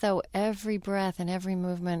was as though every breath and every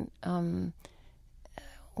movement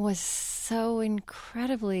was so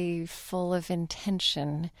incredibly full of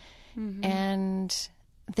intention. Mm-hmm. And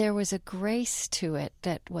there was a grace to it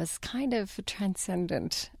that was kind of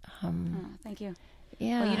transcendent. Thank you.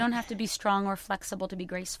 Yeah. Well, you don't have to be strong or flexible to be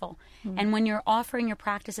graceful. Mm-hmm. And when you're offering your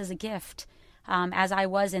practice as a gift, as I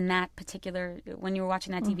was in that particular, when you were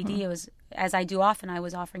watching that DVD, mm-hmm. It was, as I do often, I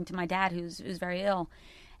was offering to my dad who's very ill.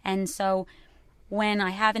 And so when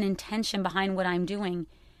I have an intention behind what I'm doing,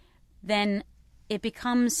 then it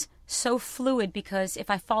becomes so fluid, because if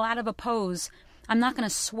I fall out of a pose, I'm not going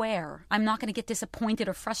to swear. I'm not going to get disappointed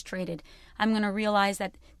or frustrated. I'm going to realize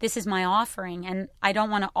that this is my offering, and I don't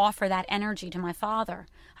want to offer that energy to my father.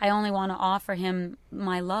 I only want to offer him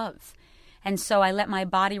my love. And so I let my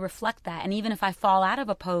body reflect that. And even if I fall out of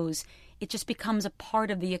a pose, it just becomes a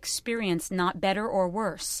part of the experience, not better or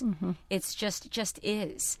worse. Mm-hmm. It's just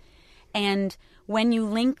is. And when you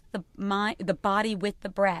link the body with the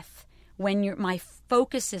breath, when my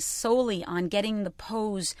focus is solely on getting the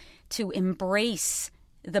pose to embrace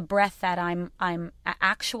the breath that I'm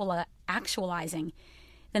actualizing,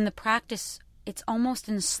 then the practice, it's almost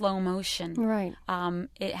in slow motion. Right.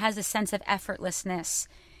 It has a sense of effortlessness.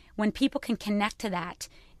 When people can connect to that,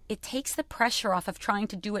 it takes the pressure off of trying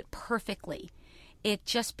to do it perfectly. It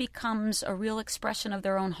just becomes a real expression of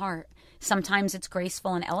their own heart. Sometimes it's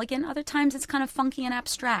graceful and elegant. Other times it's kind of funky and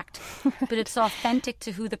abstract. But it's authentic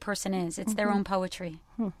to who the person is. It's their own poetry.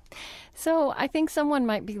 So I think someone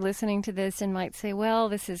might be listening to this and might say, well,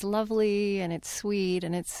 this is lovely and it's sweet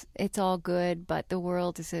and it's all good, but the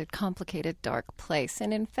world is a complicated, dark place.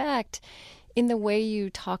 And in fact, in the way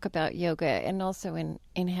you talk about yoga, and also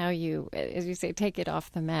in how you, as you say, take it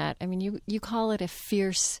off the mat, I mean, you call it a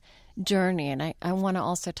fierce journey. And I want to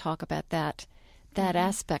also talk about that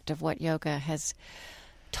aspect of what yoga has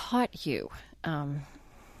taught you.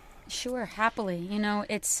 Sure, happily. You know,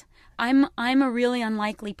 I'm a really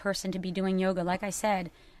unlikely person to be doing yoga. Like I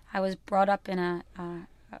said, I was brought up in a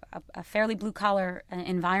fairly blue-collar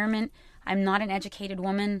environment. I'm not an educated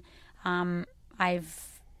woman. I've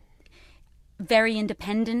very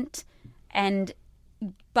independent, and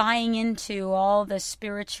buying into all the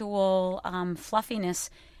spiritual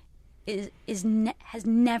fluffiness has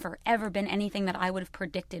never ever been anything that I would have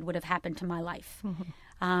predicted would have happened to my life.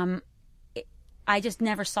 Mm-hmm. I just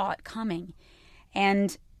never saw it coming,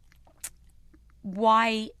 and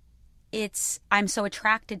why I'm so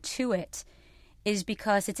attracted to it is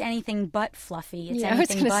because it's anything but fluffy. I was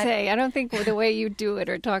going to say, I don't think the way you do it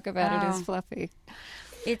or talk about it is fluffy.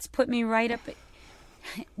 It's put me right up.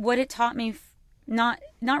 What it taught me, not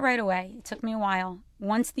right away. It took me a while.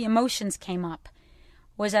 Once the emotions came up,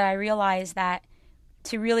 was that I realized that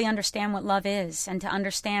to really understand what love is and to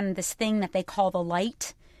understand this thing that they call the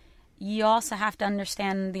light, you also have to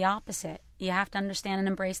understand the opposite. You have to understand and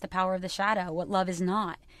embrace the power of the shadow, what love is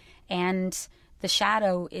not. And the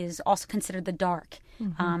shadow is also considered the dark.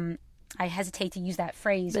 Mm-hmm. I hesitate to use that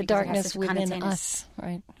phrase. The darkness within us,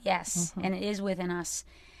 right? Yes, and it is within us.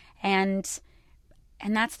 And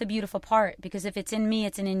that's the beautiful part, because if it's in me,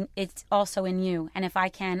 it's also in you. And if I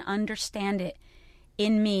can understand it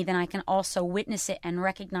in me, then I can also witness it and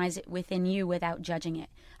recognize it within you without judging it.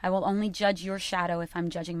 I will only judge your shadow if I'm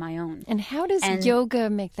judging my own. And how does yoga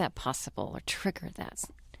make that possible or trigger that?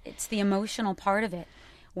 It's the emotional part of it.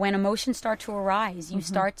 When emotions start to arise, you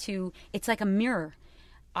start to, it's like a mirror.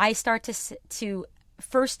 I start to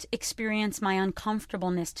first experience my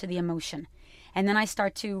uncomfortableness to the emotion. And then I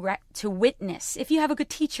start to witness. If you have a good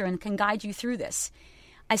teacher and can guide you through this,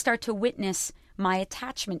 I start to witness my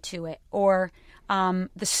attachment to it, or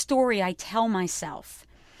the story I tell myself.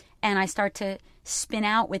 And I start to spin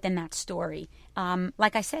out within that story.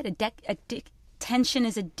 Like I said, tension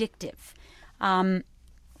is addictive. And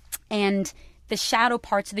the shadow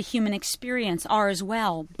parts of the human experience are as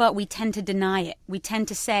well, but we tend to deny it. We tend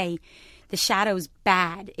to say, the shadow's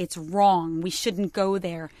bad, it's wrong, we shouldn't go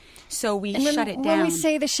there. So we shut it down. When we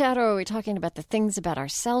say the shadow, are we talking about the things about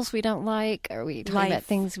ourselves we don't like? Are we talking about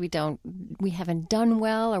things we haven't done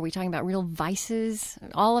well? Are we talking about real vices?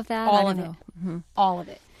 All of that? All of it. Mm-hmm. All of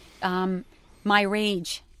it. My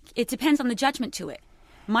rage, it depends on the judgment to it.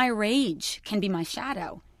 My rage can be my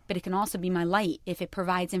shadow, but it can also be my light if it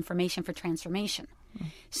provides information for transformation. Mm-hmm.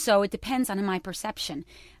 So it depends on my perception.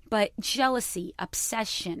 But jealousy,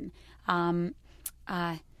 obsession,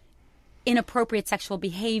 inappropriate sexual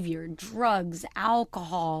behavior, drugs,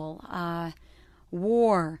 alcohol,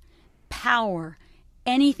 war, power,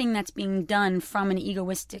 anything that's being done from an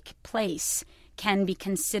egoistic place can be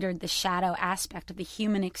considered the shadow aspect of the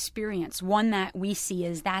human experience, one that we see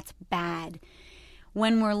as that's bad.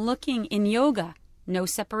 When we're looking in yoga, no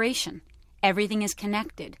separation. Everything is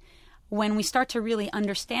connected. When we start to really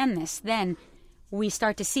understand this, then we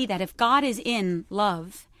start to see that if God is in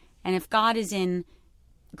love, and if God is in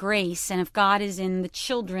grace, and if God is in the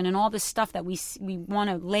children and all this stuff that we want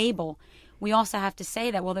to label, we also have to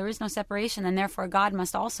say that, well, there is no separation, and therefore God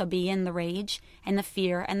must also be in the rage and the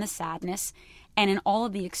fear and the sadness and in all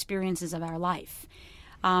of the experiences of our life.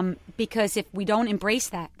 Because if we don't embrace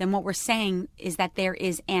that, then what we're saying is that there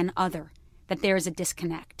is an other, that there is a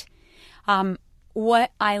disconnect.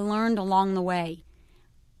 What I learned along the way,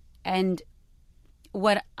 and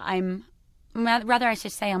what I'm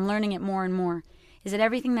learning it more and more, is that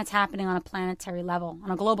everything that's happening on a planetary level,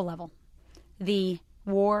 on a global level, the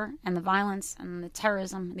war and the violence and the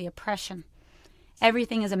terrorism, the oppression,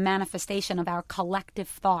 everything is a manifestation of our collective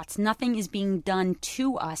thoughts. Nothing is being done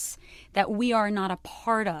to us that we are not a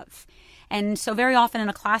part of. And so very often in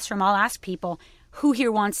a classroom, I'll ask people, who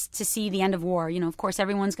here wants to see the end of war? Of course,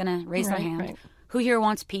 everyone's going to raise their hand. Right. Who here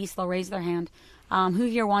wants peace? They'll raise their hand. Who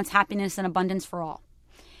here wants happiness and abundance for all?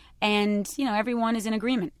 And, everyone is in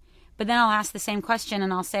agreement. But then I'll ask the same question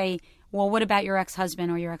and I'll say, well, what about your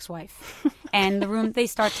ex-husband or your ex-wife? And the room, they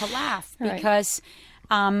start to laugh because,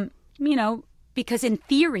 because in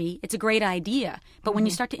theory, it's a great idea. But when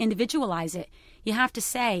you start to individualize it, you have to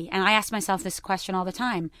say, and I ask myself this question all the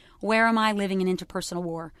time, where am I living in interpersonal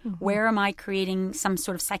war? Where am I creating some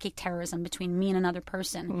sort of psychic terrorism between me and another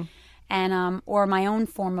person? And or my own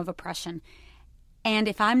form of oppression? And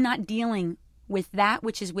if I'm not dealing with that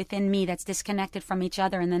which is within me that's disconnected from each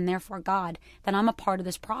other and then therefore God, then I'm a part of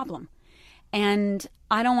this problem. And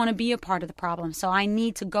I don't want to be a part of the problem. So I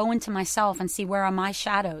need to go into myself and see, where are my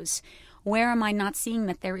shadows? Where am I not seeing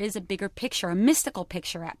that there is a bigger picture, a mystical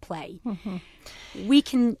picture at play? We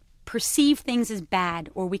can perceive things as bad,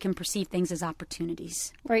 or we can perceive things as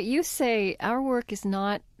opportunities. Right. You say our work is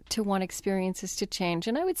not to want experiences to change.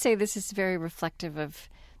 And I would say this is very reflective of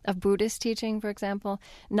Buddhist teaching, for example,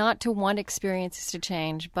 not to want experiences to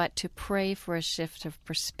change, but to pray for a shift of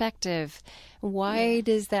perspective. Why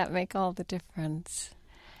does that make all the difference?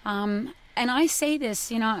 And I say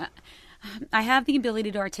this, I have the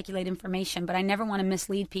ability to articulate information, but I never want to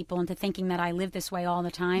mislead people into thinking that I live this way all the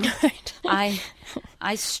time.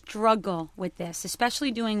 I struggle with this, especially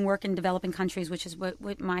doing work in developing countries, which is where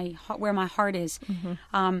my heart is.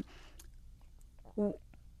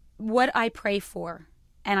 What I pray for,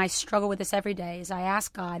 and I struggle with this every day, is I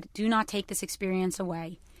ask God, do not take this experience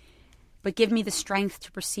away, but give me the strength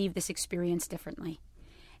to perceive this experience differently.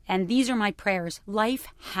 And these are my prayers. Life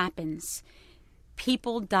happens.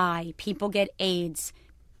 People die. People get AIDS.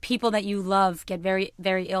 People that you love get very,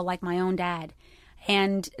 very ill, like my own dad.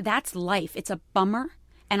 And that's life. It's a bummer.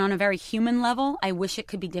 And on a very human level, I wish it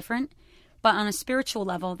could be different. But on a spiritual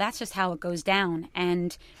level, that's just how it goes down.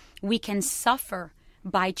 And we can suffer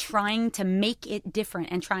by trying to make it different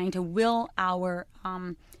and trying to will our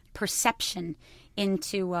perception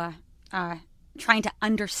into trying to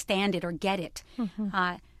understand it or get it.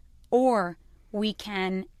 Or we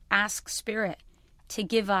can ask Spirit to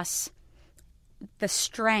give us the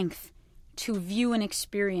strength to view an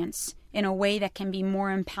experience in a way that can be more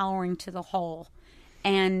empowering to the whole.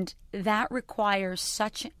 And that requires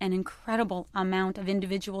such an incredible amount of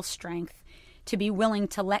individual strength to be willing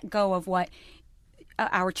to let go of what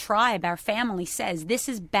our tribe, our family says. This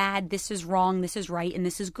is bad, this is wrong, this is right, and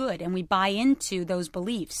this is good. And we buy into those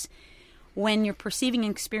beliefs. When you're perceiving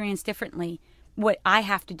an experience differently, what I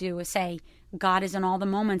have to do is say, God is in all the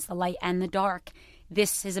moments, the light and the dark.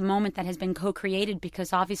 This is a moment that has been co-created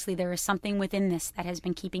because obviously there is something within this that has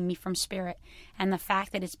been keeping me from spirit. And the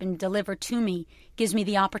fact that it's been delivered to me gives me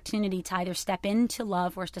the opportunity to either step into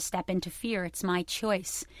love or to step into fear. It's my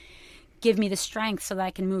choice. Give me the strength so that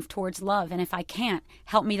I can move towards love. And if I can't,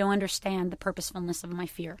 help me to understand the purposefulness of my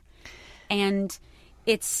fear. And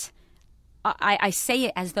it's, I say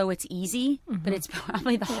it as though it's easy, but it's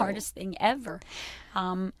probably the hardest thing ever.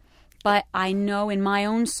 But I know in my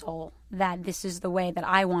own soul that this is the way that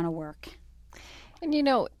I want to work. And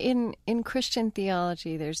in Christian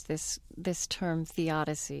theology, there's this term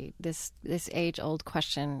theodicy, this age-old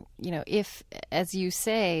question. If, as you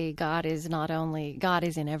say, God is in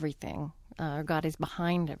everything, or God is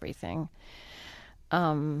behind everything,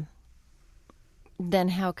 then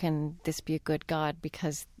how can this be a good God?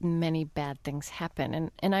 Because many bad things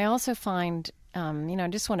happen. And I also find, I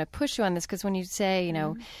just want to push you on this, because when you say,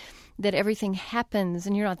 that everything happens,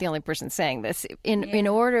 and you're not the only person saying this, in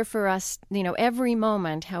order for us, every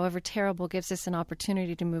moment, however terrible, gives us an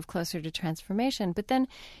opportunity to move closer to transformation. But then,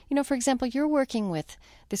 for example, you're working with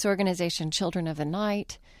this organization, Children of the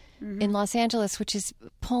Night, in Los Angeles, which is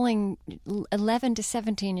pulling 11 to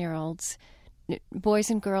 17-year-olds, boys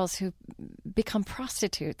and girls who become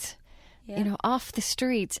prostitutes, off the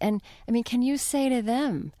streets. And, I mean, can you say to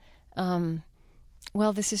them,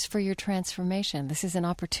 well, this is for your transformation. This is an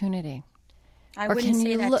opportunity. I wouldn't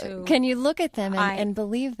say that to... Can you look at them and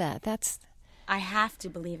believe that? I have to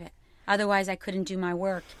believe it. Otherwise, I couldn't do my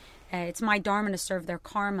work. It's my dharma to serve their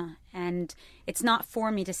karma. And it's not for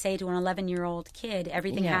me to say to an 11-year-old kid,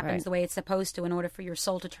 everything happens the way it's supposed to in order for your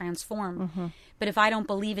soul to transform. Mm-hmm. But if I don't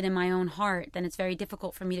believe it in my own heart, then it's very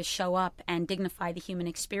difficult for me to show up and dignify the human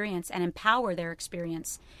experience and empower their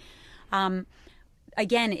experience.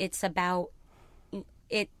 Again, it's about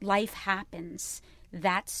it. Life happens.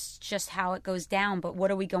 That's just how it goes down. But what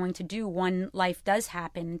are we going to do when life does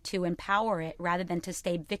happen to empower it rather than to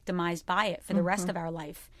stay victimized by it for the rest of our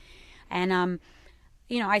life? And,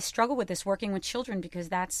 I struggle with this working with children because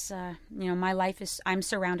that's, my life is, I'm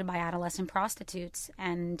surrounded by adolescent prostitutes,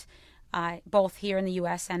 and both here in the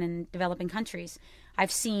U.S. and in developing countries.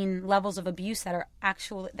 I've seen levels of abuse that are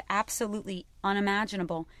absolutely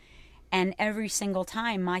unimaginable. And every single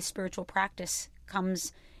time my spiritual practice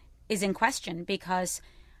is in question, because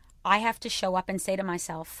I have to show up and say to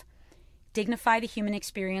myself, dignify the human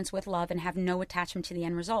experience with love and have no attachment to the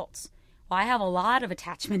end results. Well, I have a lot of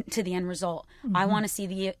attachment to the end result. Mm-hmm. I want to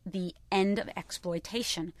see the end of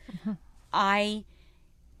exploitation. Mm-hmm. I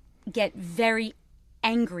get very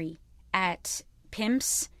angry at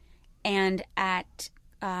pimps and at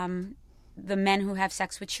the men who have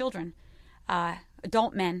sex with children,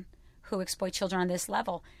 adult men who exploit children on this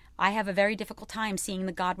level. I have a very difficult time seeing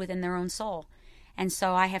the God within their own soul. And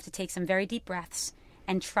so I have to take some very deep breaths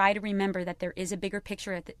and try to remember that there is a bigger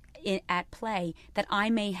picture at play that I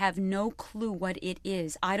may have no clue what it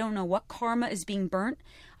is. I don't know what karma is being burnt.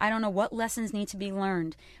 I don't know what lessons need to be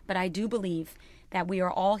learned. But I do believe that we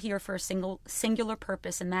are all here for a singular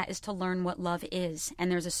purpose, and that is to learn what love is.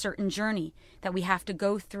 And there's a certain journey that we have to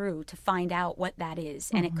go through to find out what that is.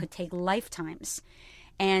 Mm-hmm. And it could take lifetimes.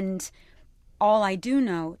 And all I do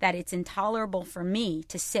know that it's intolerable for me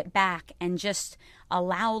to sit back and just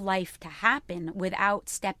allow life to happen without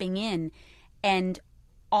stepping in and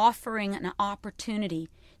offering an opportunity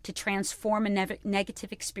to transform a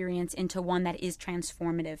negative experience into one that is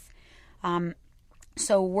transformative.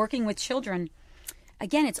 So working with children,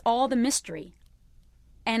 again, it's all the mystery.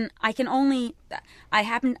 And I tend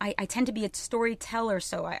to be a storyteller,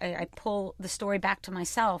 so I pull the story back to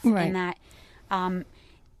myself, right. In that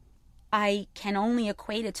I can only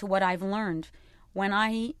equate it to what I've learned. When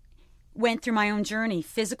I went through my own journey,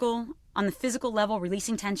 on the physical level,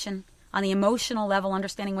 releasing tension, on the emotional level,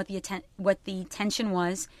 understanding what the tension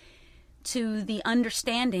was, to the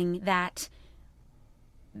understanding that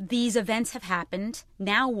these events have happened.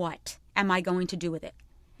 Now what am I going to do with it?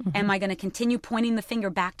 Mm-hmm. Am I going to continue pointing the finger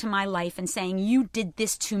back to my life and saying, you did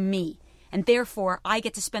this to me, and therefore I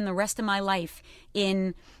get to spend the rest of my life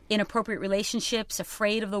in inappropriate relationships,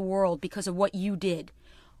 afraid of the world because of what you did?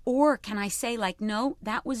 Or can I say, no,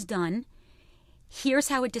 that was done. Here's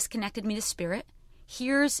how it disconnected me to spirit.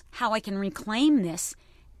 Here's how I can reclaim this.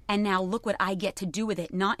 And now look what I get to do with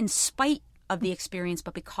it, not in spite of the experience,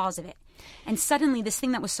 but because of it. And suddenly this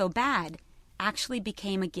thing that was so bad actually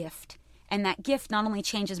became a gift. And that gift not only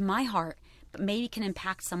changes my heart, but maybe can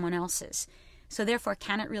impact someone else's. So therefore,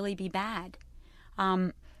 can it really be bad?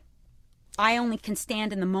 I only can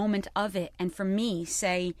stand in the moment of it. And for me,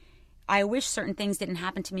 say, I wish certain things didn't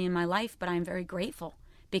happen to me in my life, but I'm very grateful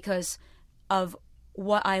because of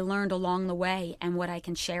what I learned along the way and what I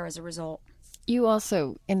can share as a result. You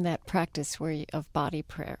also, in that practice of body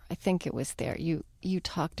prayer, I think it was there, you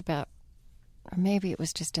talked about, or maybe it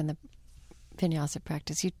was just in the vinyasa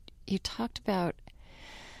practice, you talked about,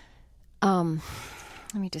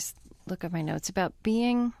 let me just look at my notes, about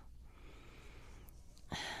being,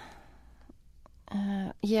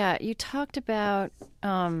 you talked about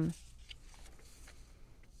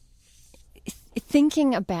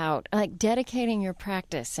thinking about dedicating your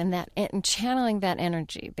practice and channeling that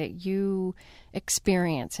energy that you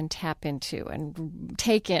experience and tap into and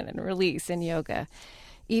take in and release in yoga,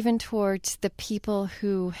 even towards the people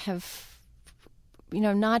who have,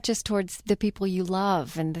 not just towards the people you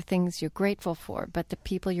love and the things you're grateful for, but the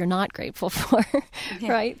people you're not grateful for,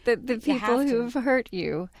 right? The people who have hurt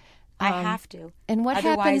you. I have to. And what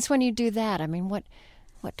happens when you do that? I mean, what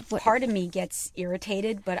part of me gets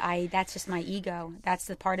irritated, but that's just my ego. That's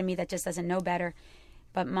the part of me that just doesn't know better.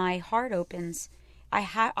 But my heart opens. I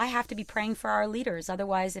have to be praying for our leaders.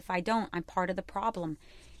 Otherwise, if I don't, I'm part of the problem.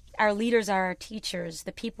 Our leaders are our teachers.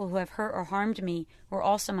 The people who have hurt or harmed me were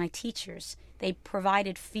also my teachers. They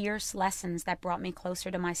provided fierce lessons that brought me closer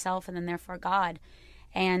to myself and then therefore God,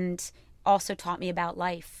 and also taught me about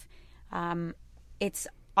life. It's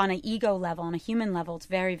on an ego level, on a human level, it's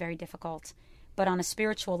very, very difficult. But on a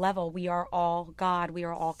spiritual level, we are all God. We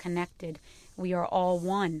are all connected. We are all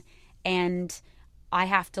one. And I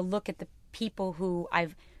have to look at the people who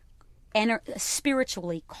I've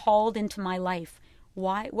spiritually called into my life.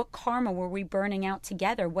 What karma were we burning out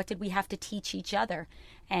together? What did we have to teach each other?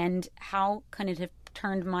 And how can it have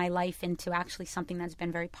turned my life into actually something that's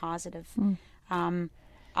been very positive?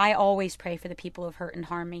 I always pray for the people who've hurt and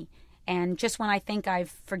harmed me. And just when I think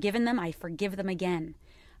I've forgiven them, I forgive them again.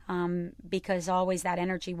 Because always that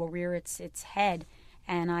energy will rear its head.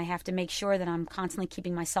 And I have to make sure that I'm constantly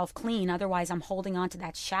keeping myself clean. Otherwise, I'm holding on to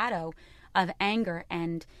that shadow of anger.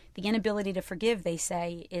 And the inability to forgive, they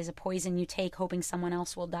say, is a poison you take hoping someone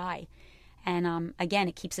else will die. And again,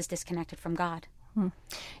 it keeps us disconnected from God. You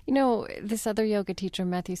know, this other yoga teacher,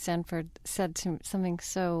 Matthew Sanford, said something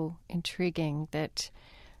so intriguing, that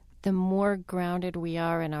the more grounded we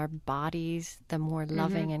are in our bodies, the more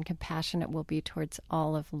loving and compassionate we'll be towards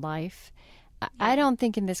all of life. I don't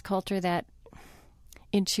think in this culture that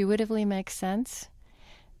intuitively makes sense.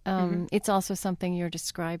 It's also something you're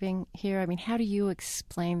describing here. I mean, how do you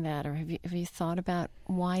explain that, or have you thought about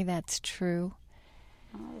why that's true?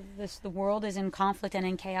 The world is in conflict and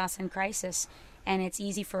in chaos and crisis, and it's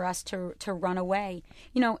easy for us to run away.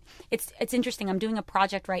 You know, it's interesting. I'm doing a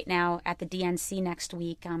project right now at the DNC next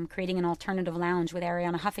week. I'm creating an alternative lounge with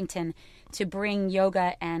Ariana Huffington to bring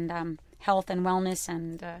yoga and health and wellness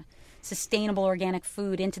and sustainable organic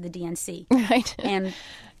food into the DNC. Right. And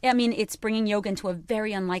I mean, it's bringing yoga into a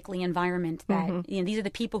very unlikely environment that, you know, these are the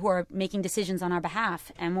people who are making decisions on our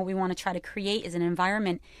behalf. And what we want to try to create is an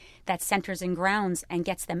environment that centers and grounds and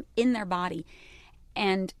gets them in their body.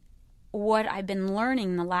 And what I've been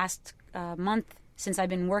learning the last month since I've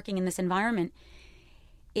been working in this environment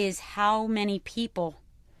is how many people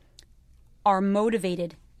are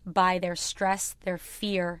motivated by their stress, their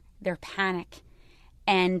fear, their panic.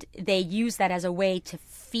 And they use that as a way to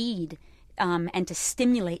feed and to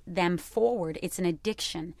stimulate them forward. It's an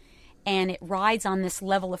addiction. And it rides on this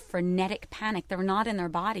level of frenetic panic. They're not in their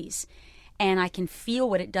bodies. And I can feel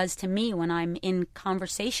what it does to me when I'm in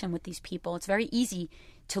conversation with these people. It's very easy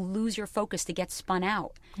to lose your focus, to get spun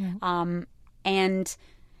out. And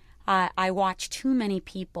I watch too many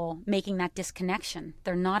people making that disconnection.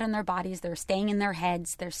 They're not in their bodies. They're staying in their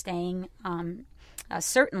heads. They're staying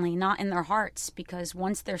certainly not in their hearts, because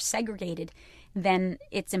once they're segregated, then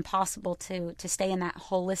it's impossible to stay in that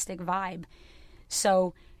holistic vibe.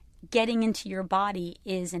 So getting into your body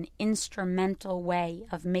is an instrumental way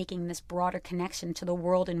of making this broader connection to the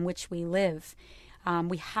world in which we live.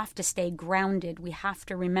 We have to stay grounded. We have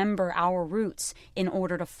to remember our roots in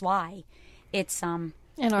order to fly. It's and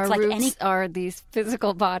our like roots are these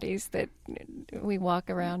physical bodies that we walk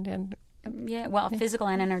around in. Yeah, well, physical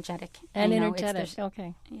and energetic. And energetic,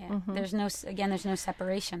 okay. Yeah, there's no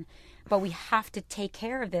separation. But we have to take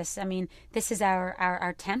care of this. I mean, this is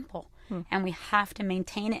our temple. And we have to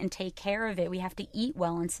maintain it and take care of it. We have to eat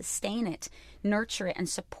well and sustain it, nurture it and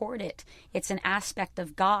support it. It's an aspect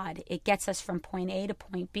of God. It gets us from point A to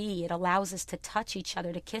point B. It allows us to touch each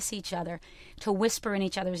other, to kiss each other, to whisper in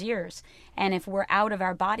each other's ears. And if we're out of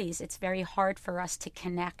our bodies, it's very hard for us to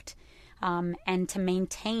connect and to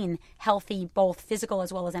maintain healthy, both physical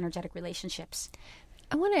as well as energetic relationships.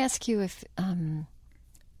 I want to ask you if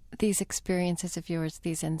these experiences of yours,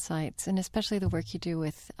 these insights, and especially the work you do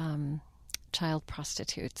with child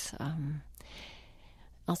prostitutes,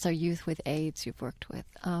 also youth with AIDS you've worked with,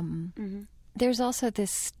 there's also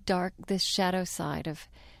this shadow side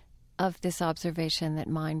of this observation that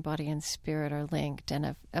mind, body, and spirit are linked,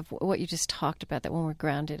 and of what you just talked about, that when we're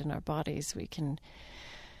grounded in our bodies, we can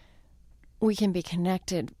be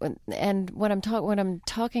connected. And what I'm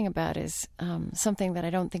talking about is something that I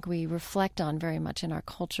don't think we reflect on very much in our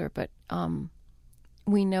culture, but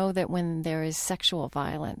we know that when there is sexual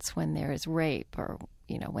violence, when there is rape, or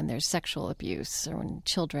when there's sexual abuse, or when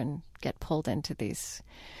children get pulled into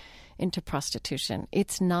prostitution,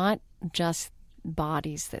 it's not just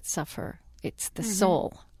bodies that suffer, it's the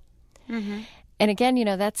soul. And again,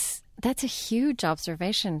 that's a huge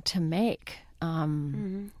observation to make.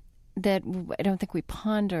 That I don't think we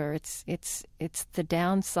ponder. It's the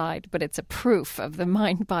downside, but it's a proof of the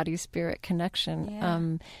mind, body, spirit connection.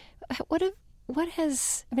 Yeah. What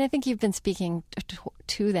has? I mean, I think you've been speaking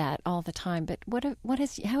to that all the time. But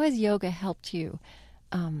how has yoga helped you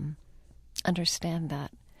understand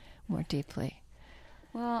that more deeply?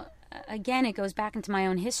 Well, again, it goes back into my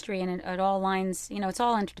own history, and it all lines. It's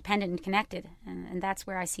all interdependent and connected, and that's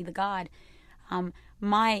where I see the God.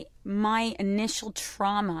 My initial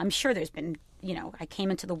trauma, I'm sure there's been, I came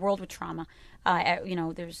into the world with trauma.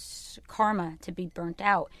 There's karma to be burnt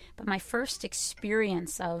out. But my first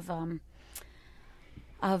experience of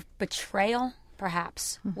betrayal,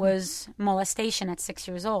 perhaps, was molestation at 6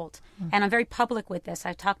 years old. And I'm very public with this.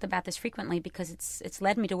 I've talked about this frequently because it's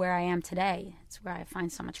led me to where I am today. It's where I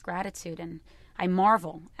find so much gratitude, and I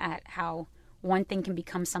marvel at how one thing can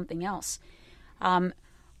become something else.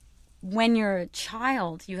 When you're a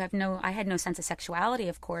child, I had no sense of sexuality,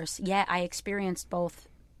 of course, yet I experienced both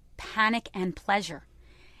panic and pleasure.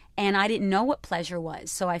 And I didn't know what pleasure was,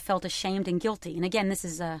 so I felt ashamed and guilty. And again, this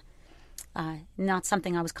is not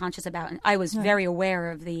something I was conscious about. And I was very aware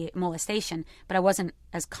of the molestation, but I wasn't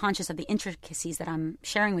as conscious of the intricacies that I'm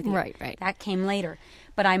sharing with you. Right. That came later.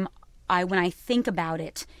 But when I think about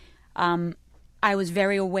it, I was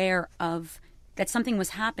very aware of that something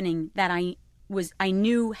was happening that I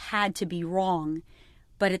knew had to be wrong,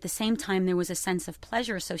 but at the same time there was a sense of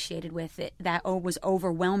pleasure associated with it that was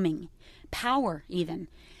overwhelming, power even.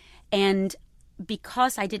 And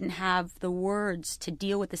because I didn't have the words to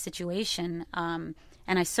deal with the situation, and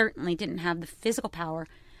I certainly didn't have the physical power,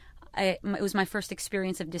 it was my first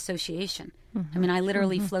experience of dissociation. I mean, I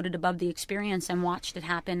literally floated above the experience and watched it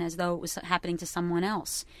happen as though it was happening to someone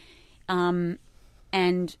else. And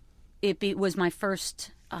it was my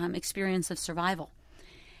first experience of survival.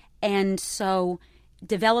 And so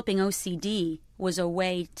developing OCD was a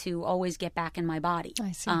way to always get back in my body.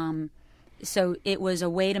 I see. So it was a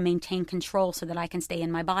way to maintain control so that I can stay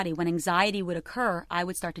in my body. When anxiety would occur, I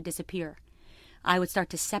would start to disappear. I would start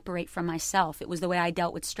to separate from myself. It was the way I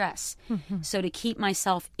dealt with stress. So to keep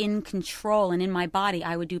myself in control and in my body,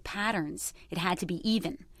 I would do patterns. It had to be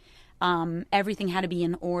even. Everything had to be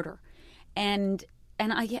in order. And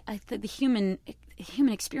the human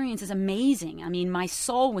experience is amazing. I mean, my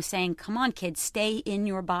soul was saying, come on, kids, stay in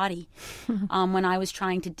your body when I was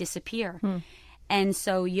trying to disappear. And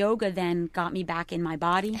so yoga then got me back in my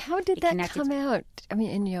body. How did that come out? I mean,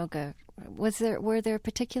 in yoga, were there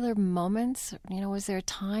particular moments? Was there a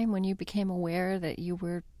time when you became aware that you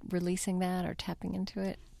were releasing that or tapping into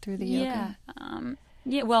it through the yoga?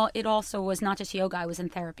 Yeah, well, it also was not just yoga. I was in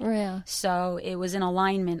therapy. Yeah. So it was in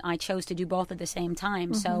alignment. I chose to do both at the same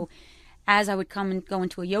time. So as I would come and go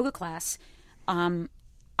into a yoga class,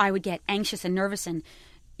 I would get anxious and nervous. And,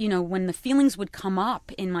 when the feelings would come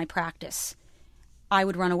up in my practice, I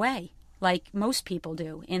would run away, like most people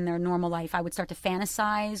do in their normal life. I would start to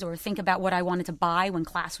fantasize or think about what I wanted to buy when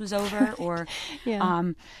class was over or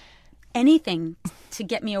anything to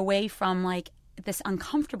get me away from, like, this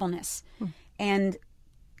uncomfortableness. And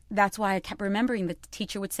that's why I kept remembering the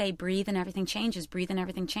teacher would say, breathe and everything changes, breathe and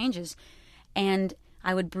everything changes. And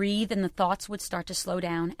I would breathe and the thoughts would start to slow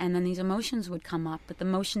down and then these emotions would come up. But the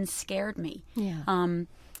emotions scared me. Yeah.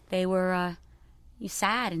 They were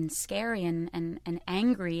sad and scary and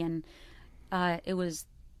angry. And it was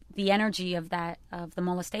the energy of the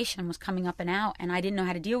molestation was coming up and out. And I didn't know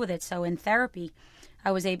how to deal with it. So in therapy,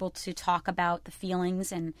 I was able to talk about the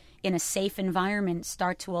feelings and in a safe environment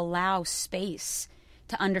start to allow space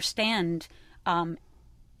to understand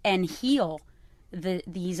and heal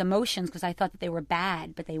these emotions because I thought that they were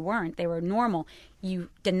bad, but they weren't. They were normal. You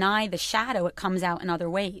deny the shadow, it comes out in other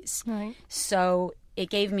ways. Right. So it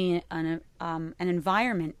gave me an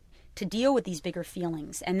environment to deal with these bigger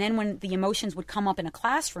feelings. And then when the emotions would come up in a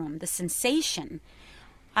classroom, the sensation,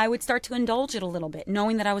 I would start to indulge it a little bit,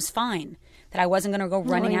 knowing that I was fine, that I wasn't going to go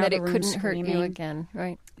running out of the room that it couldn't screaming. hurt you again,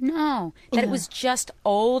 right? No, that it was just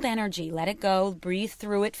old energy. Let it go, breathe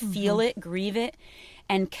through it, feel it, grieve it,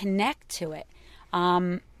 and connect to it.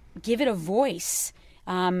 Give it a voice.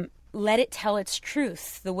 Let it tell its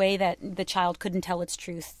truth the way that the child couldn't tell its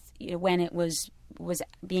truth when it was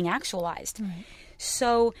being actualized. Right.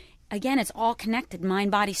 So again, it's all connected,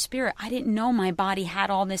 mind, body, spirit. I didn't know my body had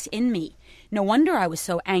all this in me. No wonder I was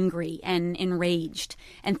so angry and enraged.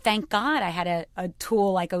 And thank God I had a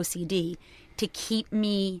tool like OCD to keep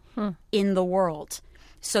me in the world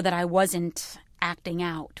so that I wasn't acting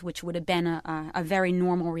out, which would have been a very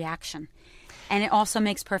normal reaction. And it also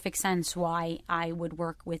makes perfect sense why I would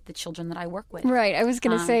work with the children that I work with. Right. I was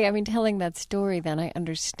going to say, telling that story, then I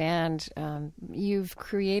understand you've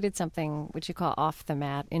created something which you call off the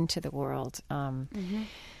mat into the world.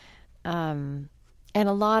 And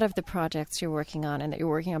a lot of the projects you're working on and that you're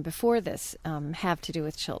working on before this have to do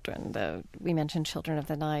with children. We mentioned Children of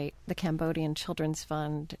the Night, the Cambodian Children's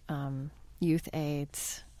Fund, Youth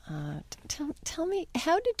AIDS. Tell me,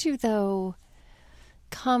 how did you, though,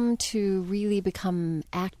 come to really become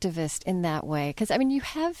activist in that way? Because, I mean,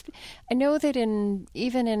 I know that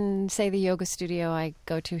even in, say, the yoga studio I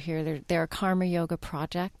go to here, there are karma yoga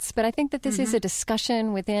projects, but I think that this is a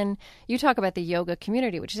discussion within, you talk about the yoga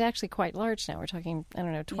community, which is actually quite large now. We're talking,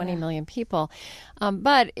 20 million people.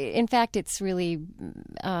 But in fact, it's really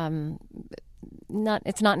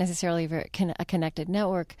it's not necessarily a connected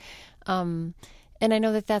network. And I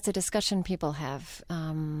know that that's a discussion people have.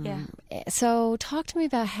 So talk to me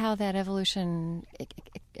about how that evolution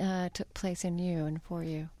took place in you and for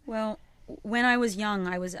you. Well, when I was young,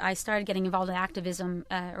 I started getting involved in activism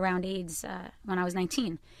around AIDS when I was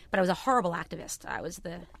 19. But I was a horrible activist. I was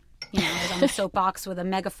I was on the soapbox with a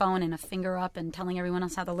megaphone and a finger up and telling everyone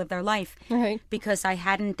else how to live their life. Right. Because I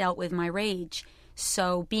hadn't dealt with my rage.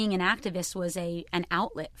 So being an activist was an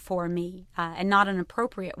outlet for me, and not an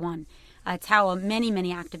appropriate one. It's how many,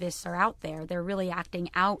 many activists are out there. They're really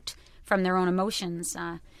acting out from their own emotions,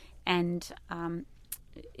 and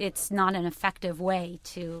it's not an effective way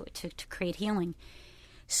to create healing.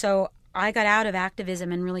 So I got out of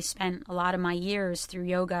activism and really spent a lot of my years through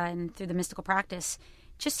yoga and through the mystical practice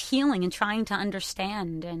just healing and trying to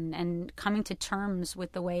understand and coming to terms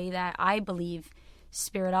with the way that I believe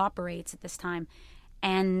spirit operates at this time.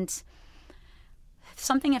 And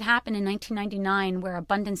something had happened in 1999 where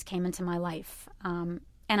abundance came into my life. And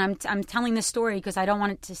I'm telling this story because I don't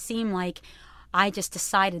want it to seem like I just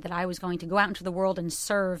decided that I was going to go out into the world and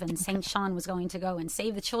serve and St. Seane was going to go and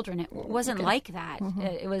save the children. It wasn't like that. Mm-hmm.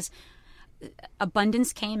 It was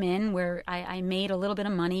abundance came in where I made a little bit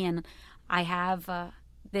of money, and I have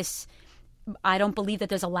this. I don't believe that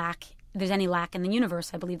there's any lack in the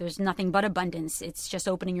universe. I believe there's nothing but abundance. It's just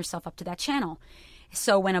opening yourself up to that channel.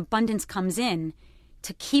 So when abundance comes in,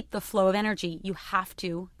 to keep the flow of energy, you have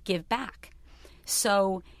to give back.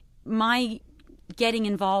 So my getting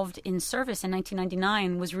involved in service in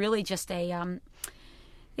 1999 was really just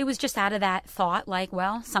it was just out of that thought, like,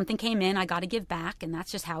 well, something came in, I got to give back, and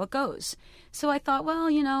that's just how it goes. So I thought, well,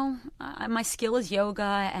 my skill is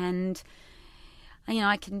yoga, and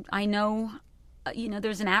I know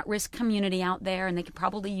there's an at-risk community out there, and they could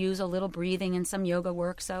probably use a little breathing and some yoga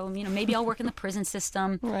work. So, maybe I'll work in the prison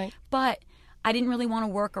system. Right. But I didn't really want to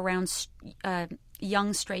work around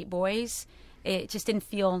young straight boys. It just didn't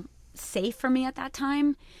feel safe for me at that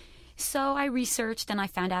time. So I researched and I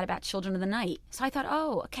found out about Children of the Night. So I thought,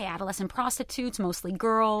 adolescent prostitutes, mostly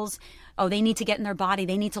girls. Oh, they need to get in their body.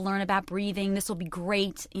 They need to learn about breathing. This will be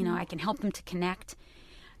great. I can help them to connect.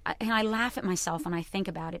 And I laugh at myself when I think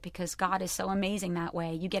about it because God is so amazing that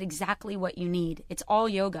way. You get exactly what you need. It's all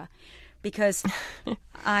yoga. Because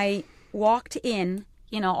I walked in,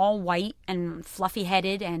 all white and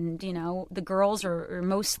fluffy-headed, and, the girls are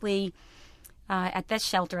mostly, at this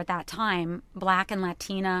shelter at that time, Black and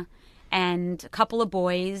Latina, and a couple of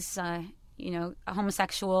boys,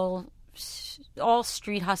 homosexual, all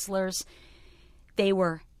street hustlers. They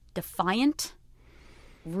were defiant,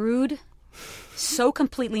 rude, so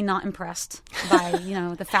completely not impressed by,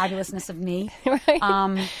 the fabulousness of me.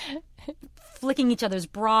 Right. Flicking each other's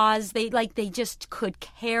bras. They just could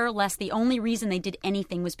care less. The only reason they did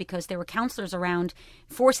anything was because there were counselors around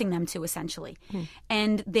forcing them to, essentially.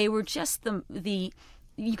 And they were just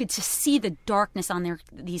you could just see the darkness on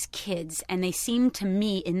these kids, and they seemed to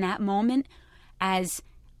me in that moment as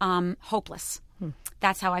hopeless.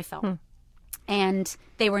 That's how I felt. And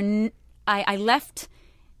they were. I left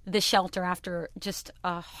the shelter after just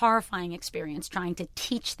a horrifying experience trying to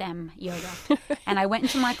teach them yoga. And I went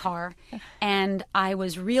into my car, and I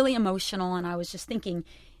was really emotional, and I was just thinking,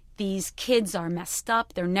 these kids are messed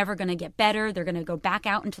up. They're never going to get better. They're going to go back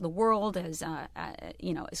out into the world as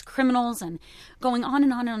criminals, and going on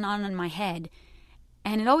and on and on in my head.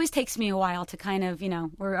 And it always takes me a while to kind of,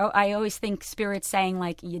 I always think Spirit's saying,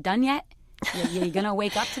 like, you done yet? You going to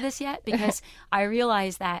wake up to this yet? Because I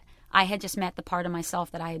realized that I had just met the part of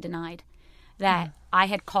myself that I had denied, that I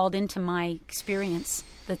had called into my experience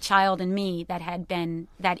the child in me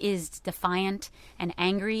that is defiant and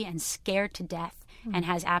angry and scared to death and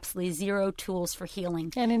has absolutely zero tools for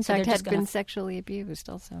healing. And in fact had been sexually abused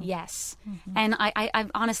also. Yes. Mm-hmm. And I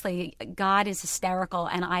honestly, God is hysterical,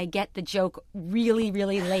 and I get the joke really,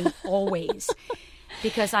 really late always.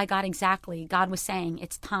 Because God was saying,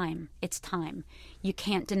 it's time. You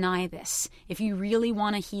can't deny this. If you really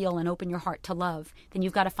want to heal and open your heart to love, then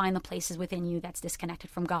you've got to find the places within you that's disconnected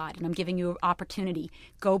from God. And I'm giving you an opportunity.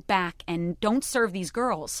 Go back and don't serve these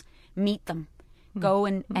girls. Meet them. Go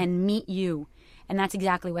and meet you. And that's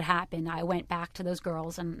exactly what happened. I went back to those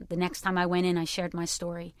girls, and the next time I went in, I shared my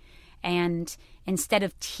story. And instead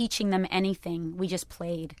of teaching them anything, we just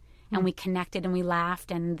played. and we connected and we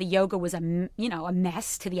laughed, and the yoga was a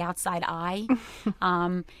mess to the outside eye.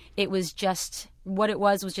 It was just, what it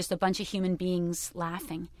was just a bunch of human beings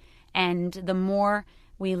laughing. And the more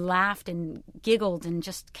we laughed and giggled and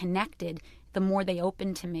just connected, the more they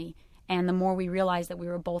opened to me, and the more we realized that we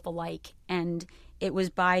were both alike. And it was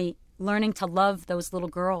by learning to love those little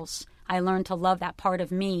girls, I learned to love that part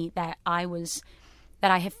of me that I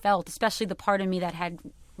have felt, especially the part of me that had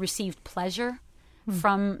received pleasure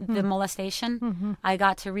from the molestation. I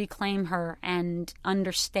got to reclaim her and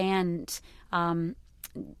understand. I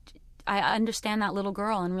understand that little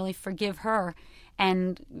girl and really forgive her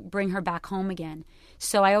and bring her back home again.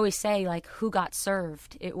 So I always say, like, who got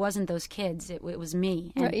served? It wasn't those kids. It was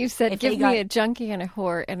me. And you said, give me a junkie and a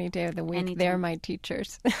whore any day of the week. Anytime. They're my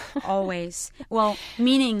teachers. Always. Well,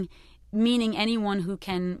 meaning anyone who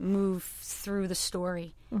can move through the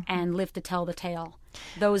story and live to tell the tale.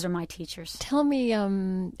 Those are my teachers. Tell me,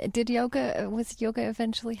 was yoga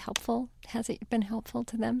eventually helpful? Has it been helpful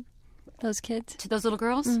to them, those kids? To those little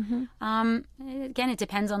girls? Again, it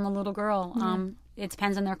depends on the little girl. It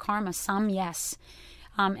depends on their karma. Some, yes.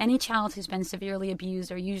 Any child who's been severely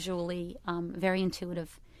abused are usually very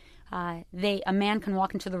intuitive. A man can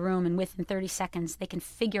walk into the room, and within 30 seconds, they can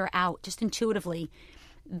figure out just intuitively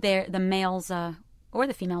the male's or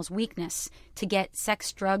the female's weakness to get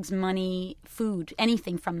sex, drugs, money, food,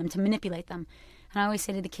 anything from them, to manipulate them. And I always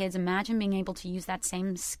say to the kids, imagine being able to use that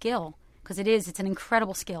same skill, because it's an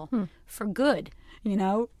incredible skill for good,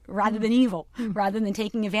 rather than evil, rather than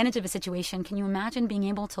taking advantage of a situation. Can you imagine being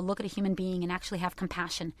able to look at a human being and actually have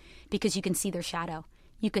compassion, because you can see their shadow?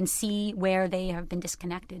 You can see where they have been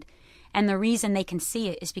disconnected. And the reason they can see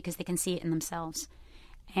it is because they can see it in themselves.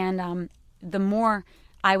 And the more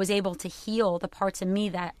I was able to heal the parts of me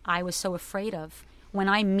that I was so afraid of, when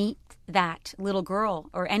I meet that little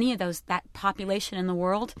girl or any of that population in the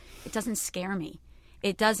world, it doesn't scare me.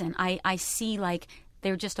 It doesn't. I see like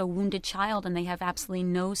they're just a wounded child and they have absolutely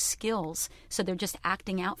no skills. So they're just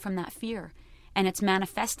acting out from that fear. And it's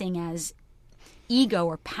manifesting as ego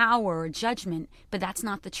or power or judgment, but that's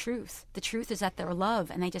not the truth. The truth is that they're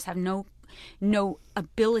love, and they just have no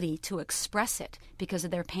ability to express it because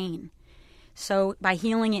of their pain. So by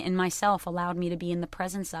healing it in myself allowed me to be in the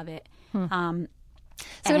presence of it,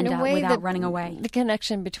 so in a way, without running away. The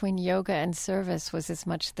connection between yoga and service was as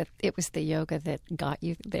much that it was the yoga that got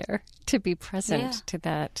you there to be present to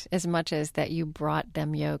that, as much as that you brought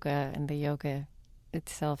them yoga and the yoga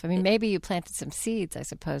itself. I mean, maybe you planted some seeds, I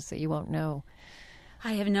suppose, that you won't know.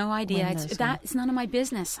 I have no idea. It's none of my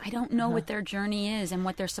business. I don't know what their journey is and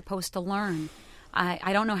what they're supposed to learn.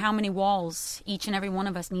 I don't know how many walls each and every one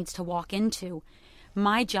of us needs to walk into.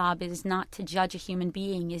 My job is not to judge a human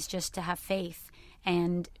being, is just to have faith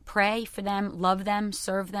and pray for them, love them,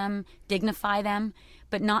 serve them, dignify them,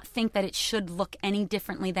 but not think that it should look any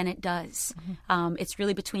differently than it does. It's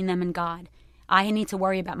really between them and God. I need to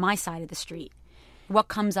worry about my side of the street. What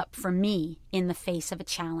comes up for me in the face of a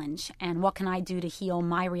challenge, and what can I do to heal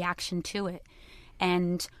my reaction to it,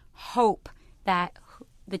 and hope that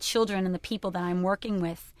the children and the people that I'm working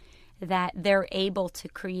with, that they're able to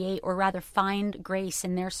create, or rather find, grace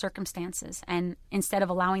in their circumstances, and instead of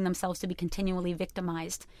allowing themselves to be continually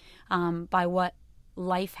victimized by what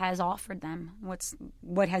life has offered them,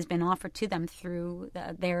 what has been offered to them through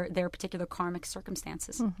their particular karmic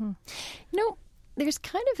circumstances. There's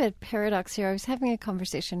kind of a paradox here. I was having a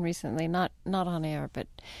conversation recently, not on air, but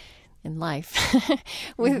in life,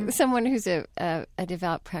 with someone who's a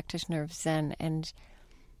devout practitioner of Zen, and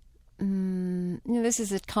this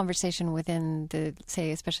is a conversation within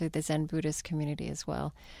especially the Zen Buddhist community as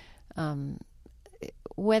well.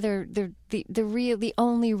 Whether the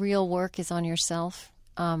only real work is on yourself,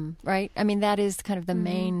 right? I mean, that is kind of the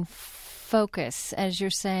main focus. As you're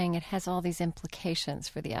saying, it has all these implications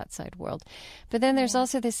for the outside world. But then there's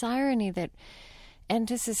also this irony that, and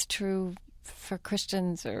this is true for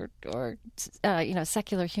Christians or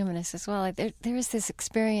secular humanists as well. There is this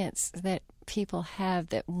experience that people have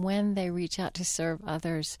that when they reach out to serve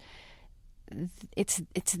others, it's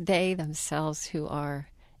they themselves who are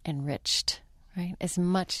enriched, right? As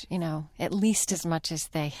much, at least as much as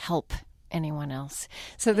they help anyone else.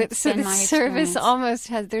 So the service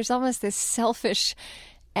there's almost this selfish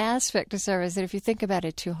aspect to service that if you think about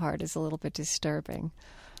it too hard is a little bit disturbing.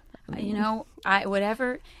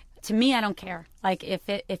 To me, I don't care. Like if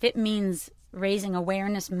it means raising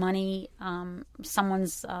awareness, money,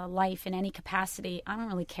 someone's life in any capacity, I don't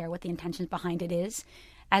really care what the intentions behind it is,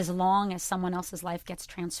 as long as someone else's life gets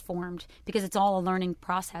transformed, because it's all a learning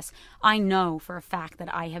process. I know for a fact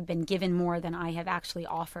that I have been given more than I have actually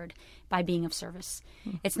offered by being of service.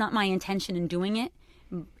 It's not my intention in doing it,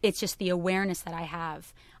 It's just the awareness that I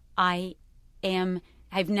have.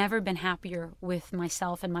 I've never been happier with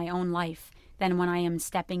myself and my own life than when I am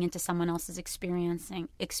stepping into someone else's experience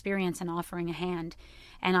and offering a hand.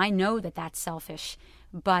 And I know that that's selfish,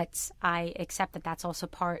 but I accept that that's also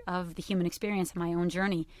part of the human experience in my own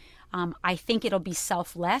journey. I think it'll be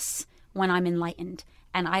selfless when I'm enlightened,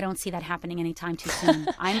 and I don't see that happening anytime too soon.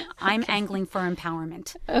 I'm angling for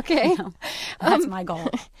empowerment. Okay. That's my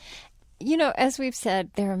goal. As we've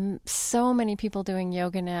said, there are so many people doing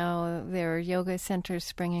yoga now. There are yoga centers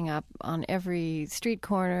springing up on every street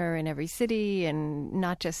corner in every city, and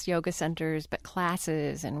not just yoga centers, but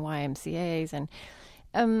classes and YMCAs. And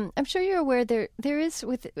I'm sure you're aware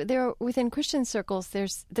within Christian circles,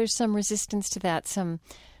 there's some resistance to that, some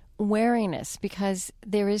wariness, because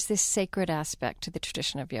there is this sacred aspect to the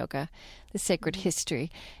tradition of yoga, the sacred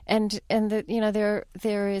history, and there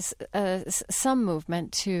is some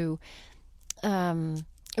movement to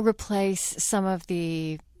replace some of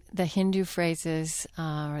the Hindu phrases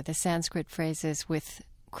or the Sanskrit phrases with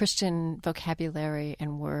Christian vocabulary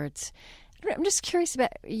and words. I'm just curious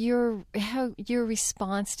about your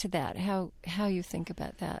response to that, how you think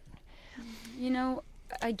about that.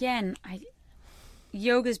 Again,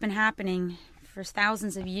 yoga's been happening for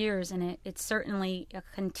thousands of years, and it's certainly a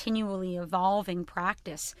continually evolving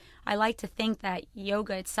practice. I like to think that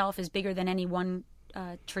yoga itself is bigger than any one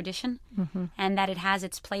tradition, and that it has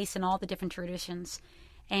its place in all the different traditions.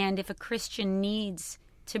 And if a Christian needs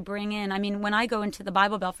to bring in, when I go into the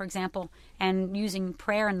Bible Belt, for example, and using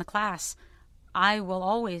prayer in the class, I will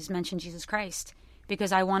always mention Jesus Christ,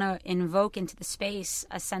 because I want to invoke into the space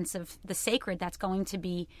a sense of the sacred that's going to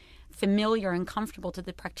be familiar and comfortable to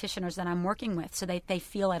the practitioners that I'm working with, so that they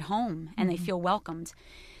feel at home and they feel welcomed.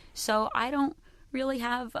 So I don't really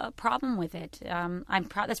have a problem with it.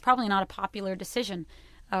 That's probably not a popular decision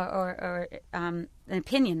or an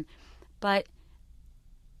opinion, but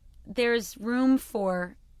there's room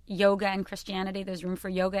for yoga and Christianity. There's room for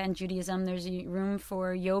yoga and Judaism. There's room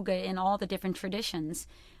for yoga in all the different traditions.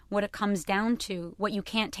 What it comes down to, what you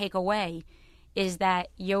can't take away, is that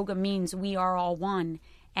yoga means we are all one.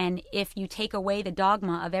 And if you take away the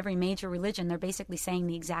dogma of every major religion, they're basically saying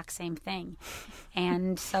the exact same thing.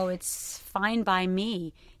 And so it's fine by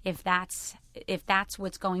me if that's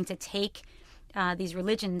what's going to take these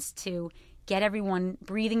religions to get everyone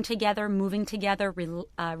breathing together, moving together,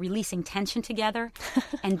 releasing tension together,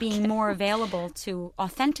 and being more available to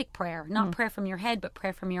authentic prayer, not prayer from your head, but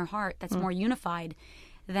prayer from your heart that's more unified.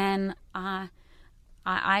 Then I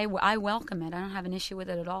welcome it. I don't have an issue with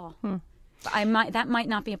it at all. That might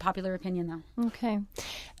not be a popular opinion, though. Okay.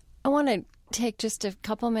 I want to take just a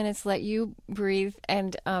couple minutes, let you breathe,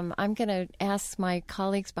 and I'm going to ask my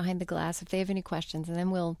colleagues behind the glass if they have any questions, and then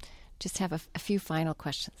we'll just have a few final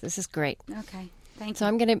questions. This is great. Okay. Thank you. So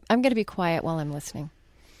I'm going to be quiet while I'm listening.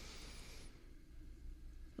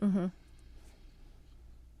 Mm-hmm.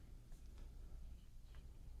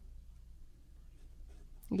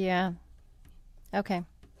 Yeah. Okay.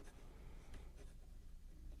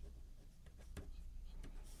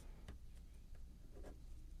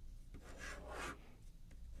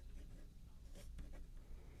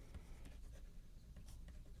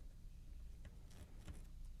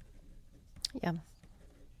 Yeah.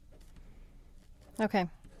 Okay.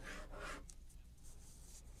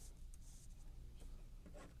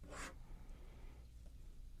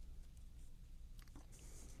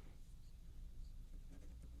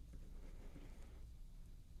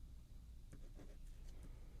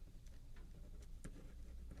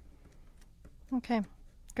 Okay.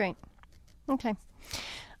 Great. Okay.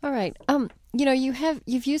 All right.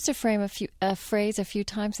 You've used a phrase a few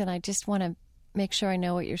times, and I just want to make sure I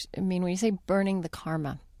know what you mean when you say burning the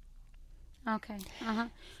karma. Okay.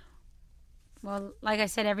 Well, like I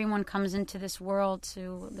said, everyone comes into this world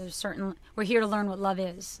we're here to learn what love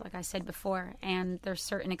is, like I said before, and there's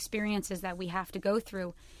certain experiences that we have to go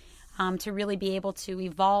through to really be able to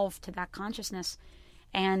evolve to that consciousness.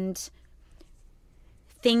 And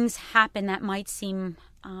things happen that might seem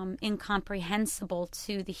incomprehensible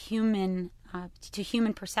to the human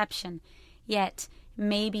perception, yet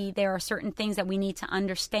maybe there are certain things that we need to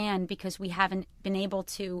understand because we haven't been able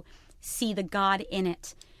to see the God in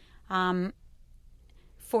it.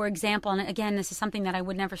 For example, and again, this is something that I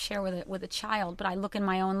would never share with a child, but I look in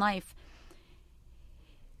my own life.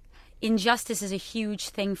 Injustice is a huge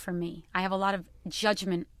thing for me. I have a lot of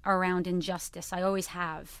judgment around injustice. I always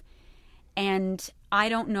have. And I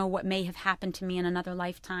don't know what may have happened to me in another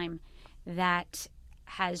lifetime that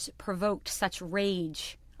has provoked such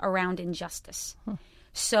rage around injustice.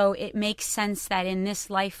 So it makes sense that in this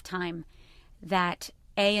lifetime that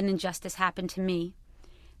an injustice happened to me,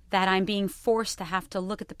 that I'm being forced to have to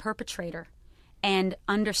look at the perpetrator and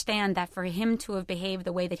understand that for him to have behaved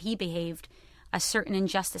the way that he behaved, a certain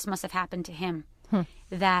injustice must have happened to him.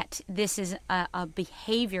 That this is a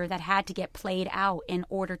behavior that had to get played out in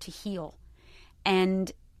order to heal.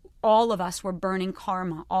 And all of us were burning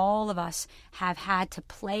karma. All of us have had to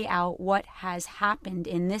play out what has happened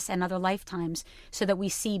in this and other lifetimes so that we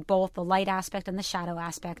see both the light aspect and the shadow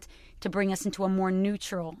aspect to bring us into a more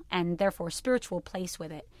neutral and therefore spiritual place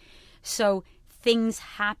with it. So things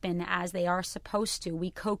happen as they are supposed to. We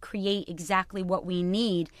co-create exactly what we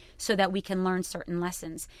need so that we can learn certain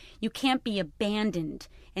lessons. You can't be abandoned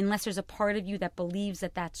unless there's a part of you that believes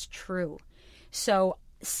that that's true. So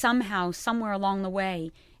somehow, somewhere along the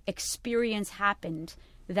way, experience happened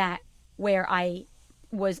that where I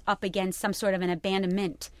was up against some sort of an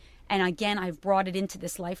abandonment. And again, I've brought it into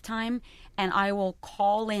this lifetime, and I will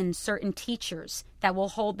call in certain teachers that will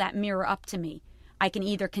hold that mirror up to me. I can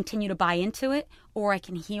either continue to buy into it or I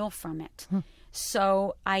can heal from it.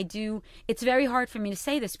 So I do. It's very hard for me to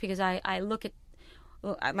say this because I look at,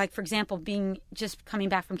 like, for example, just coming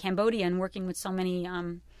back from Cambodia and working with so many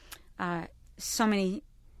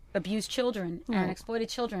abused children and exploited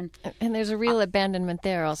children. And there's a real abandonment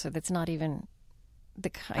there also that's not even the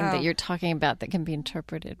kind that you're talking about that can be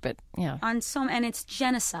interpreted, but yeah. And it's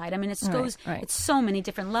genocide. I mean, it's so many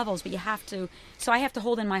different levels, but I have to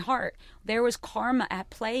hold in my heart, there was karma at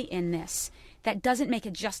play in this that doesn't make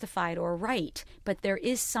it justified or right, but there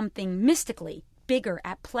is something mystically bigger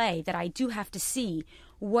at play that I do have to see.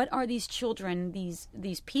 What are these children,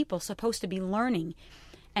 these people supposed to be learning?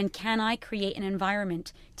 And can I create an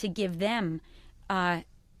environment to give them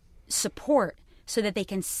support so that they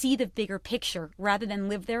can see the bigger picture rather than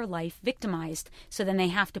live their life victimized, so then they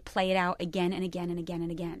have to play it out again and again and again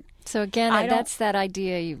and again. So again, that's that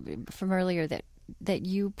idea from earlier that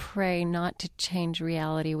you pray not to change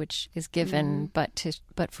reality, which is given, but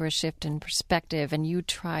for a shift in perspective, and you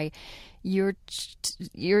try. You're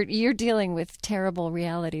dealing with terrible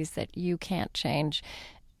realities that you can't change,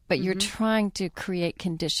 but you're trying to create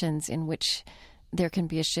conditions in which there can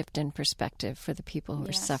be a shift in perspective for the people who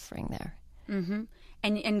are suffering there. Mm-hmm.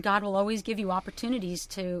 And God will always give you opportunities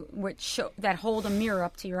that hold a mirror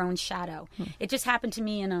up to your own shadow. It just happened to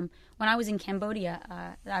me when I was in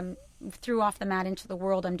Cambodia. I'm through Off the Mat into the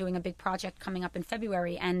World. I'm doing a big project coming up in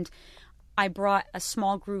February, and I brought a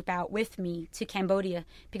small group out with me to Cambodia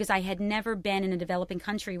because I had never been in a developing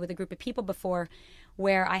country with a group of people before,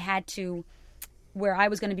 where I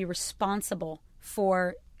was going to be responsible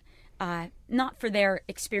for. Not for their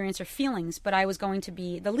experience or feelings, but I was going to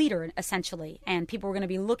be the leader, essentially. And people were going to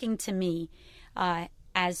be looking to me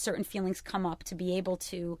as certain feelings come up to be able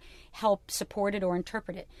to help support it or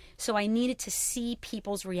interpret it. So I needed to see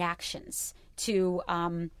people's reactions to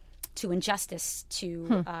injustice,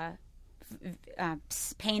 to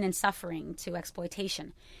pain and suffering, to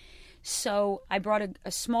exploitation. So I brought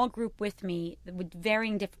a small group with me with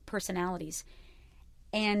varying different personalities.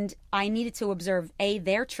 And I needed to observe,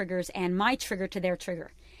 their triggers and my trigger to their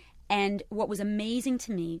trigger. And what was amazing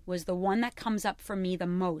to me was the one that comes up for me the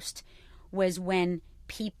most was when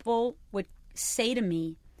people would say to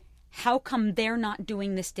me, how come they're not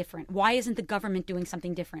doing this different? Why isn't the government doing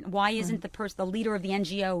something different? Why isn't the leader of the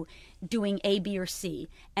NGO doing A, B, or C?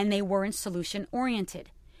 And they weren't solution-oriented.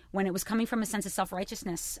 When it was coming from a sense of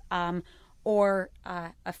self-righteousness or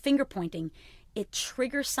a finger-pointing, it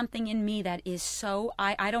triggers something in me that is so,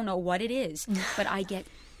 I don't know what it is, but I get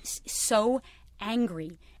so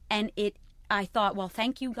angry. And I thought, well,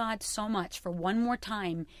 thank you, God, so much for one more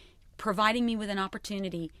time providing me with an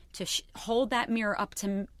opportunity to hold that mirror up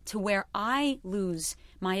to where I lose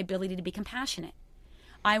my ability to be compassionate.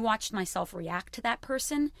 I watched myself react to that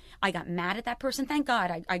person. I got mad at that person. Thank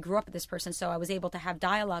God I grew up with this person, so I was able to have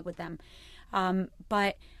dialogue with them.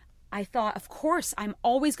 But I thought, of course, I'm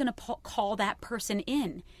always going to call that person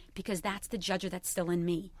in because that's the judger that's still in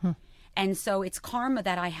me. And so it's karma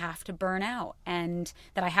that I have to burn out and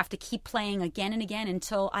that I have to keep playing again and again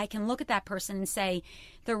until I can look at that person and say,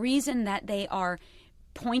 the reason that they are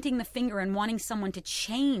pointing the finger and wanting someone to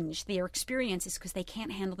change their experience is because they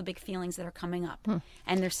can't handle the big feelings that are coming up.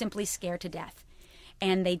 And they're simply scared to death.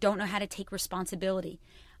 And they don't know how to take responsibility.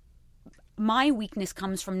 My weakness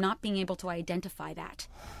comes from not being able to identify that.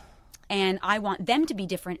 And I want them to be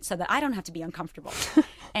different so that I don't have to be uncomfortable.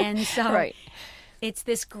 And so it's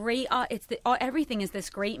this great, everything is this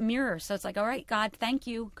great mirror. So it's like, all right, God, thank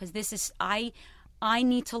you. Because this is, I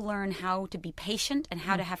need to learn how to be patient and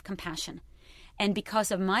how to have compassion. And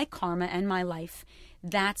because of my karma and my life,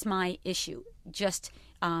 that's my issue. Just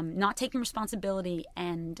not taking responsibility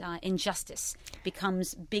and injustice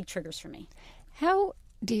becomes big triggers for me.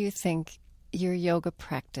 do you think your yoga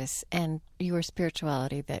practice and your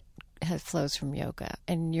spirituality that flows from yoga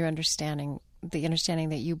and your understanding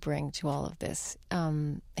that you bring to all of this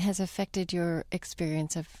has affected your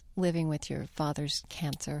experience of living with your father's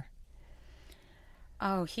cancer?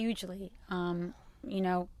 Oh, hugely.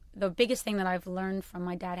 The biggest thing that I've learned from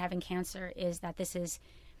my dad having cancer is that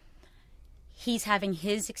he's having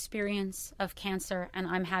his experience of cancer and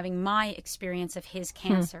I'm having my experience of his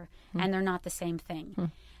cancer, and they're not the same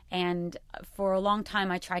thing. And for a long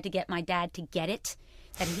time, I tried to get my dad to get it,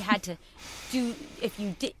 that he had to do, if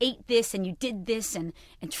you ate this and you did this and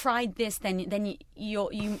tried this, then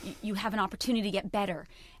you have an opportunity to get better.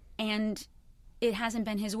 And it hasn't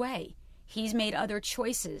been his way. He's made other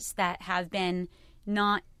choices that have been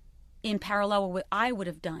not in parallel with what I would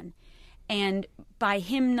have done. And by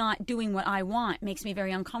him not doing what I want makes me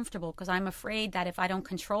very uncomfortable because I'm afraid that if I don't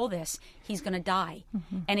control this, he's going to die.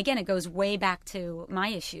 And again, it goes way back to my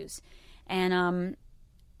issues and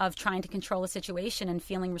of trying to control a situation and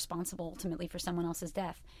feeling responsible ultimately for someone else's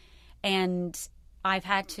death. And I've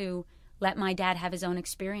had to let my dad have his own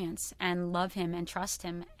experience and love him and trust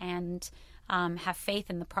him and have faith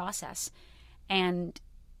in the process and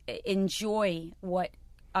enjoy what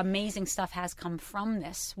amazing stuff has come from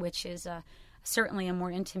this, which is certainly a more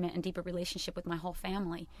intimate and deeper relationship with my whole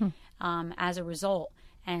family as a result.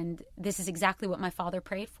 And this is exactly what my father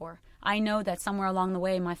prayed for. I know that somewhere along the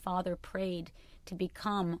way, my father prayed to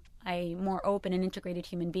become a more open and integrated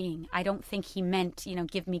human being. I don't think he meant,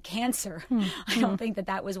 give me cancer. I don't think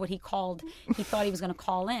that was what he thought he was going to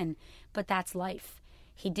call in, but that's life.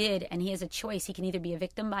 He did, and he has a choice. He can either be a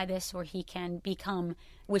victim by this or he can become,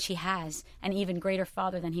 which he has, an even greater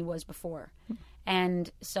father than he was before.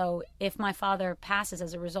 And so if my father passes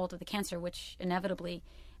as a result of the cancer, which inevitably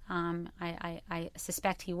I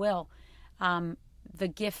suspect he will, the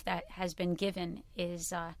gift that has been given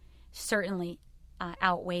is certainly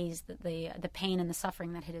outweighs the pain and the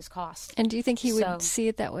suffering that it has cost. And do you think he would see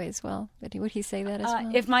it that way as well? Would he say that as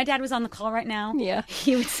well? If my dad was on the call right now,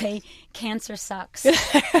 he would say, cancer sucks.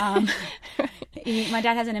 My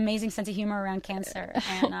dad has an amazing sense of humor around cancer.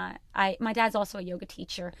 And my dad's also a yoga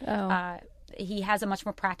teacher. Oh. He has a much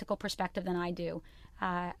more practical perspective than I do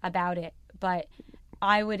about it. But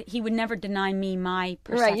he would never deny me my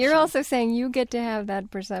perception. Right. You're also saying you get to have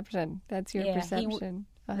that perception. That's your perception.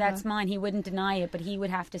 That's mine. He wouldn't deny it, but he would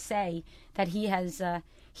have to say that he has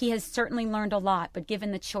certainly learned a lot, but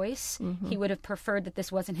given the choice, he would have preferred that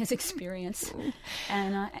this wasn't his experience.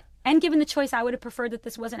 And given the choice, I would have preferred that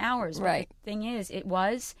this wasn't ours. But right. The thing is, it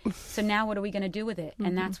was. So now what are we going to do with it?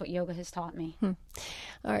 And that's what yoga has taught me. All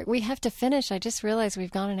right. We have to finish. I just realized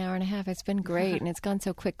we've gone an hour and a half. It's been great, and it's gone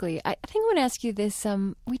so quickly. I think I want to ask you this.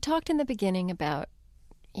 We talked in the beginning about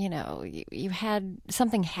you had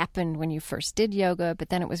something happen when you first did yoga, but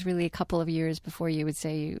then it was really a couple of years before you would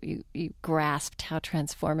say you grasped how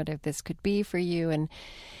transformative this could be for you,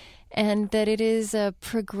 and that it is a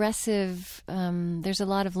progressive, there's a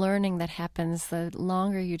lot of learning that happens the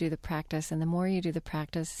longer you do the practice, and the more you do the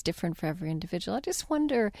practice, it's different for every individual. I just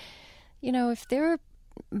wonder, if there are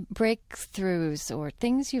breakthroughs or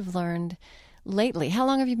things you've learned lately. How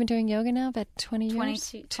long have you been doing yoga now? About 20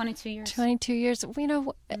 years? 22 years. 22 years. Are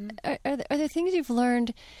there things you've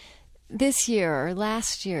learned this year or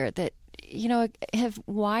last year that, have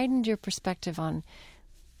widened your perspective on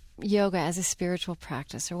yoga as a spiritual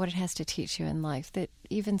practice or what it has to teach you in life that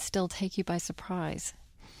even still take you by surprise?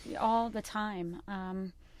 All the time.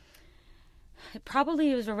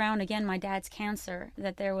 Probably it was around, again, my dad's cancer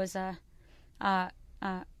that there was a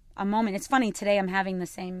moment. It's funny, today I'm having the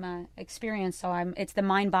same experience, so it's the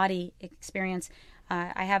mind-body experience.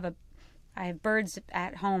 I have birds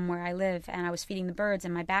at home where I live, and I was feeding the birds,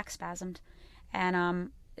 and my back spasmed,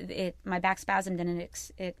 and my back spasmed, and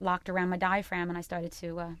it locked around my diaphragm, and I started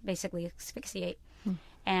to basically asphyxiate,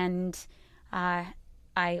 and I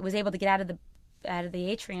was able to get out of the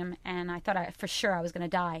atrium, and I thought for sure I was going to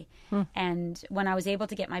die. And when I was able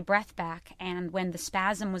to get my breath back, and when the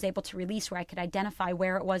spasm was able to release where I could identify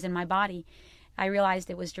where it was in my body, I realized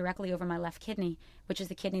it was directly over my left kidney, which is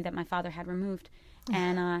the kidney that my father had removed.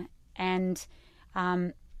 And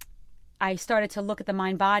I started to look at the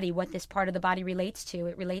mind-body, what this part of the body relates to.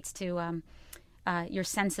 It relates to your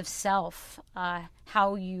sense of self,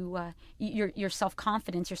 how your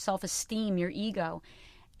self-confidence, your self-esteem, your ego.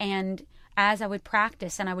 And as I would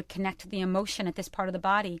practice and I would connect to the emotion at this part of the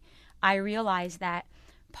body, I realized that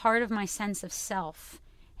part of my sense of self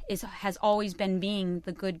has always been being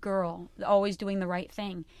the good girl, always doing the right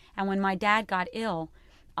thing. And when my dad got ill,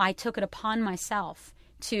 I took it upon myself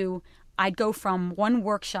to I'd go from one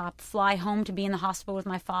workshop, fly home to be in the hospital with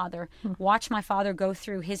my father, watch my father go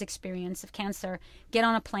through his experience of cancer, get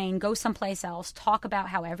on a plane, go someplace else, talk about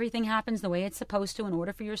how everything happens the way it's supposed to in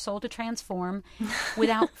order for your soul to transform,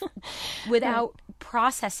 without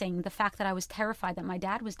processing the fact that I was terrified that my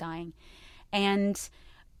dad was dying. And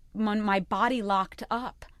when my body locked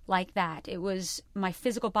up like that, it was my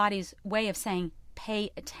physical body's way of saying,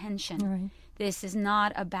 pay attention. Right. This is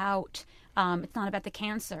not about, it's not about the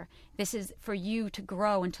cancer. This is for you to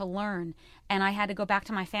grow and to learn. And I had to go back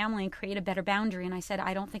to my family and create a better boundary. And I said,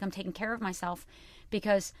 I don't think I'm taking care of myself,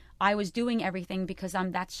 because I was doing everything because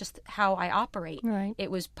that's just how I operate. Right.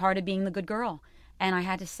 It was part of being the good girl. And I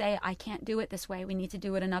had to say, I can't do it this way. We need to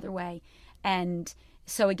do it another way. And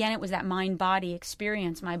so again, it was that mind-body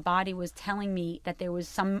experience. My body was telling me that there was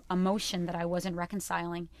some emotion that I wasn't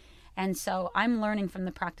reconciling. And so I'm learning from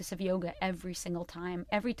the practice of yoga every single time.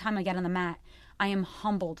 Every time I get on the mat, I am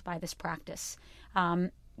humbled by this practice.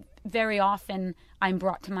 Very often, I'm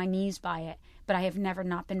brought to my knees by it, but I have never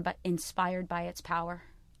not been but inspired by its power.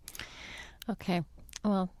 Okay.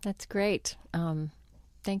 Well, that's great.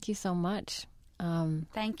 Thank you so much.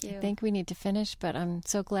 Thank you. I think we need to finish, but I'm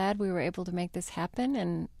so glad we were able to make this happen,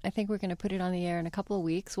 and I think we're going to put it on the air in a couple of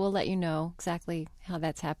weeks. We'll let you know exactly how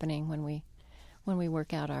that's happening when we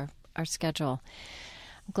work out our schedule.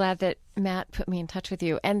 I'm glad that Matt put me in touch with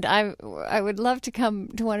you, and I would love to come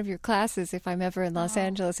to one of your classes if I'm ever in Los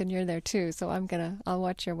Angeles and you're there too. So I'll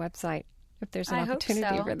watch your website if there's an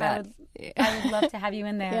opportunity for that. I would love to have you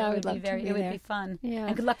in there. Yeah, it would be fun. Yeah.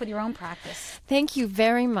 And good luck with your own practice. Thank you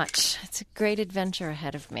very much. It's a great adventure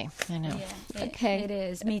ahead of me. I know. Yeah, okay. It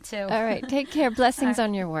is. Me too. All right. Take care. Blessings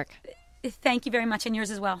on your work. Thank you very much, and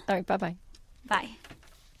yours as well. All right. Bye-bye. Bye.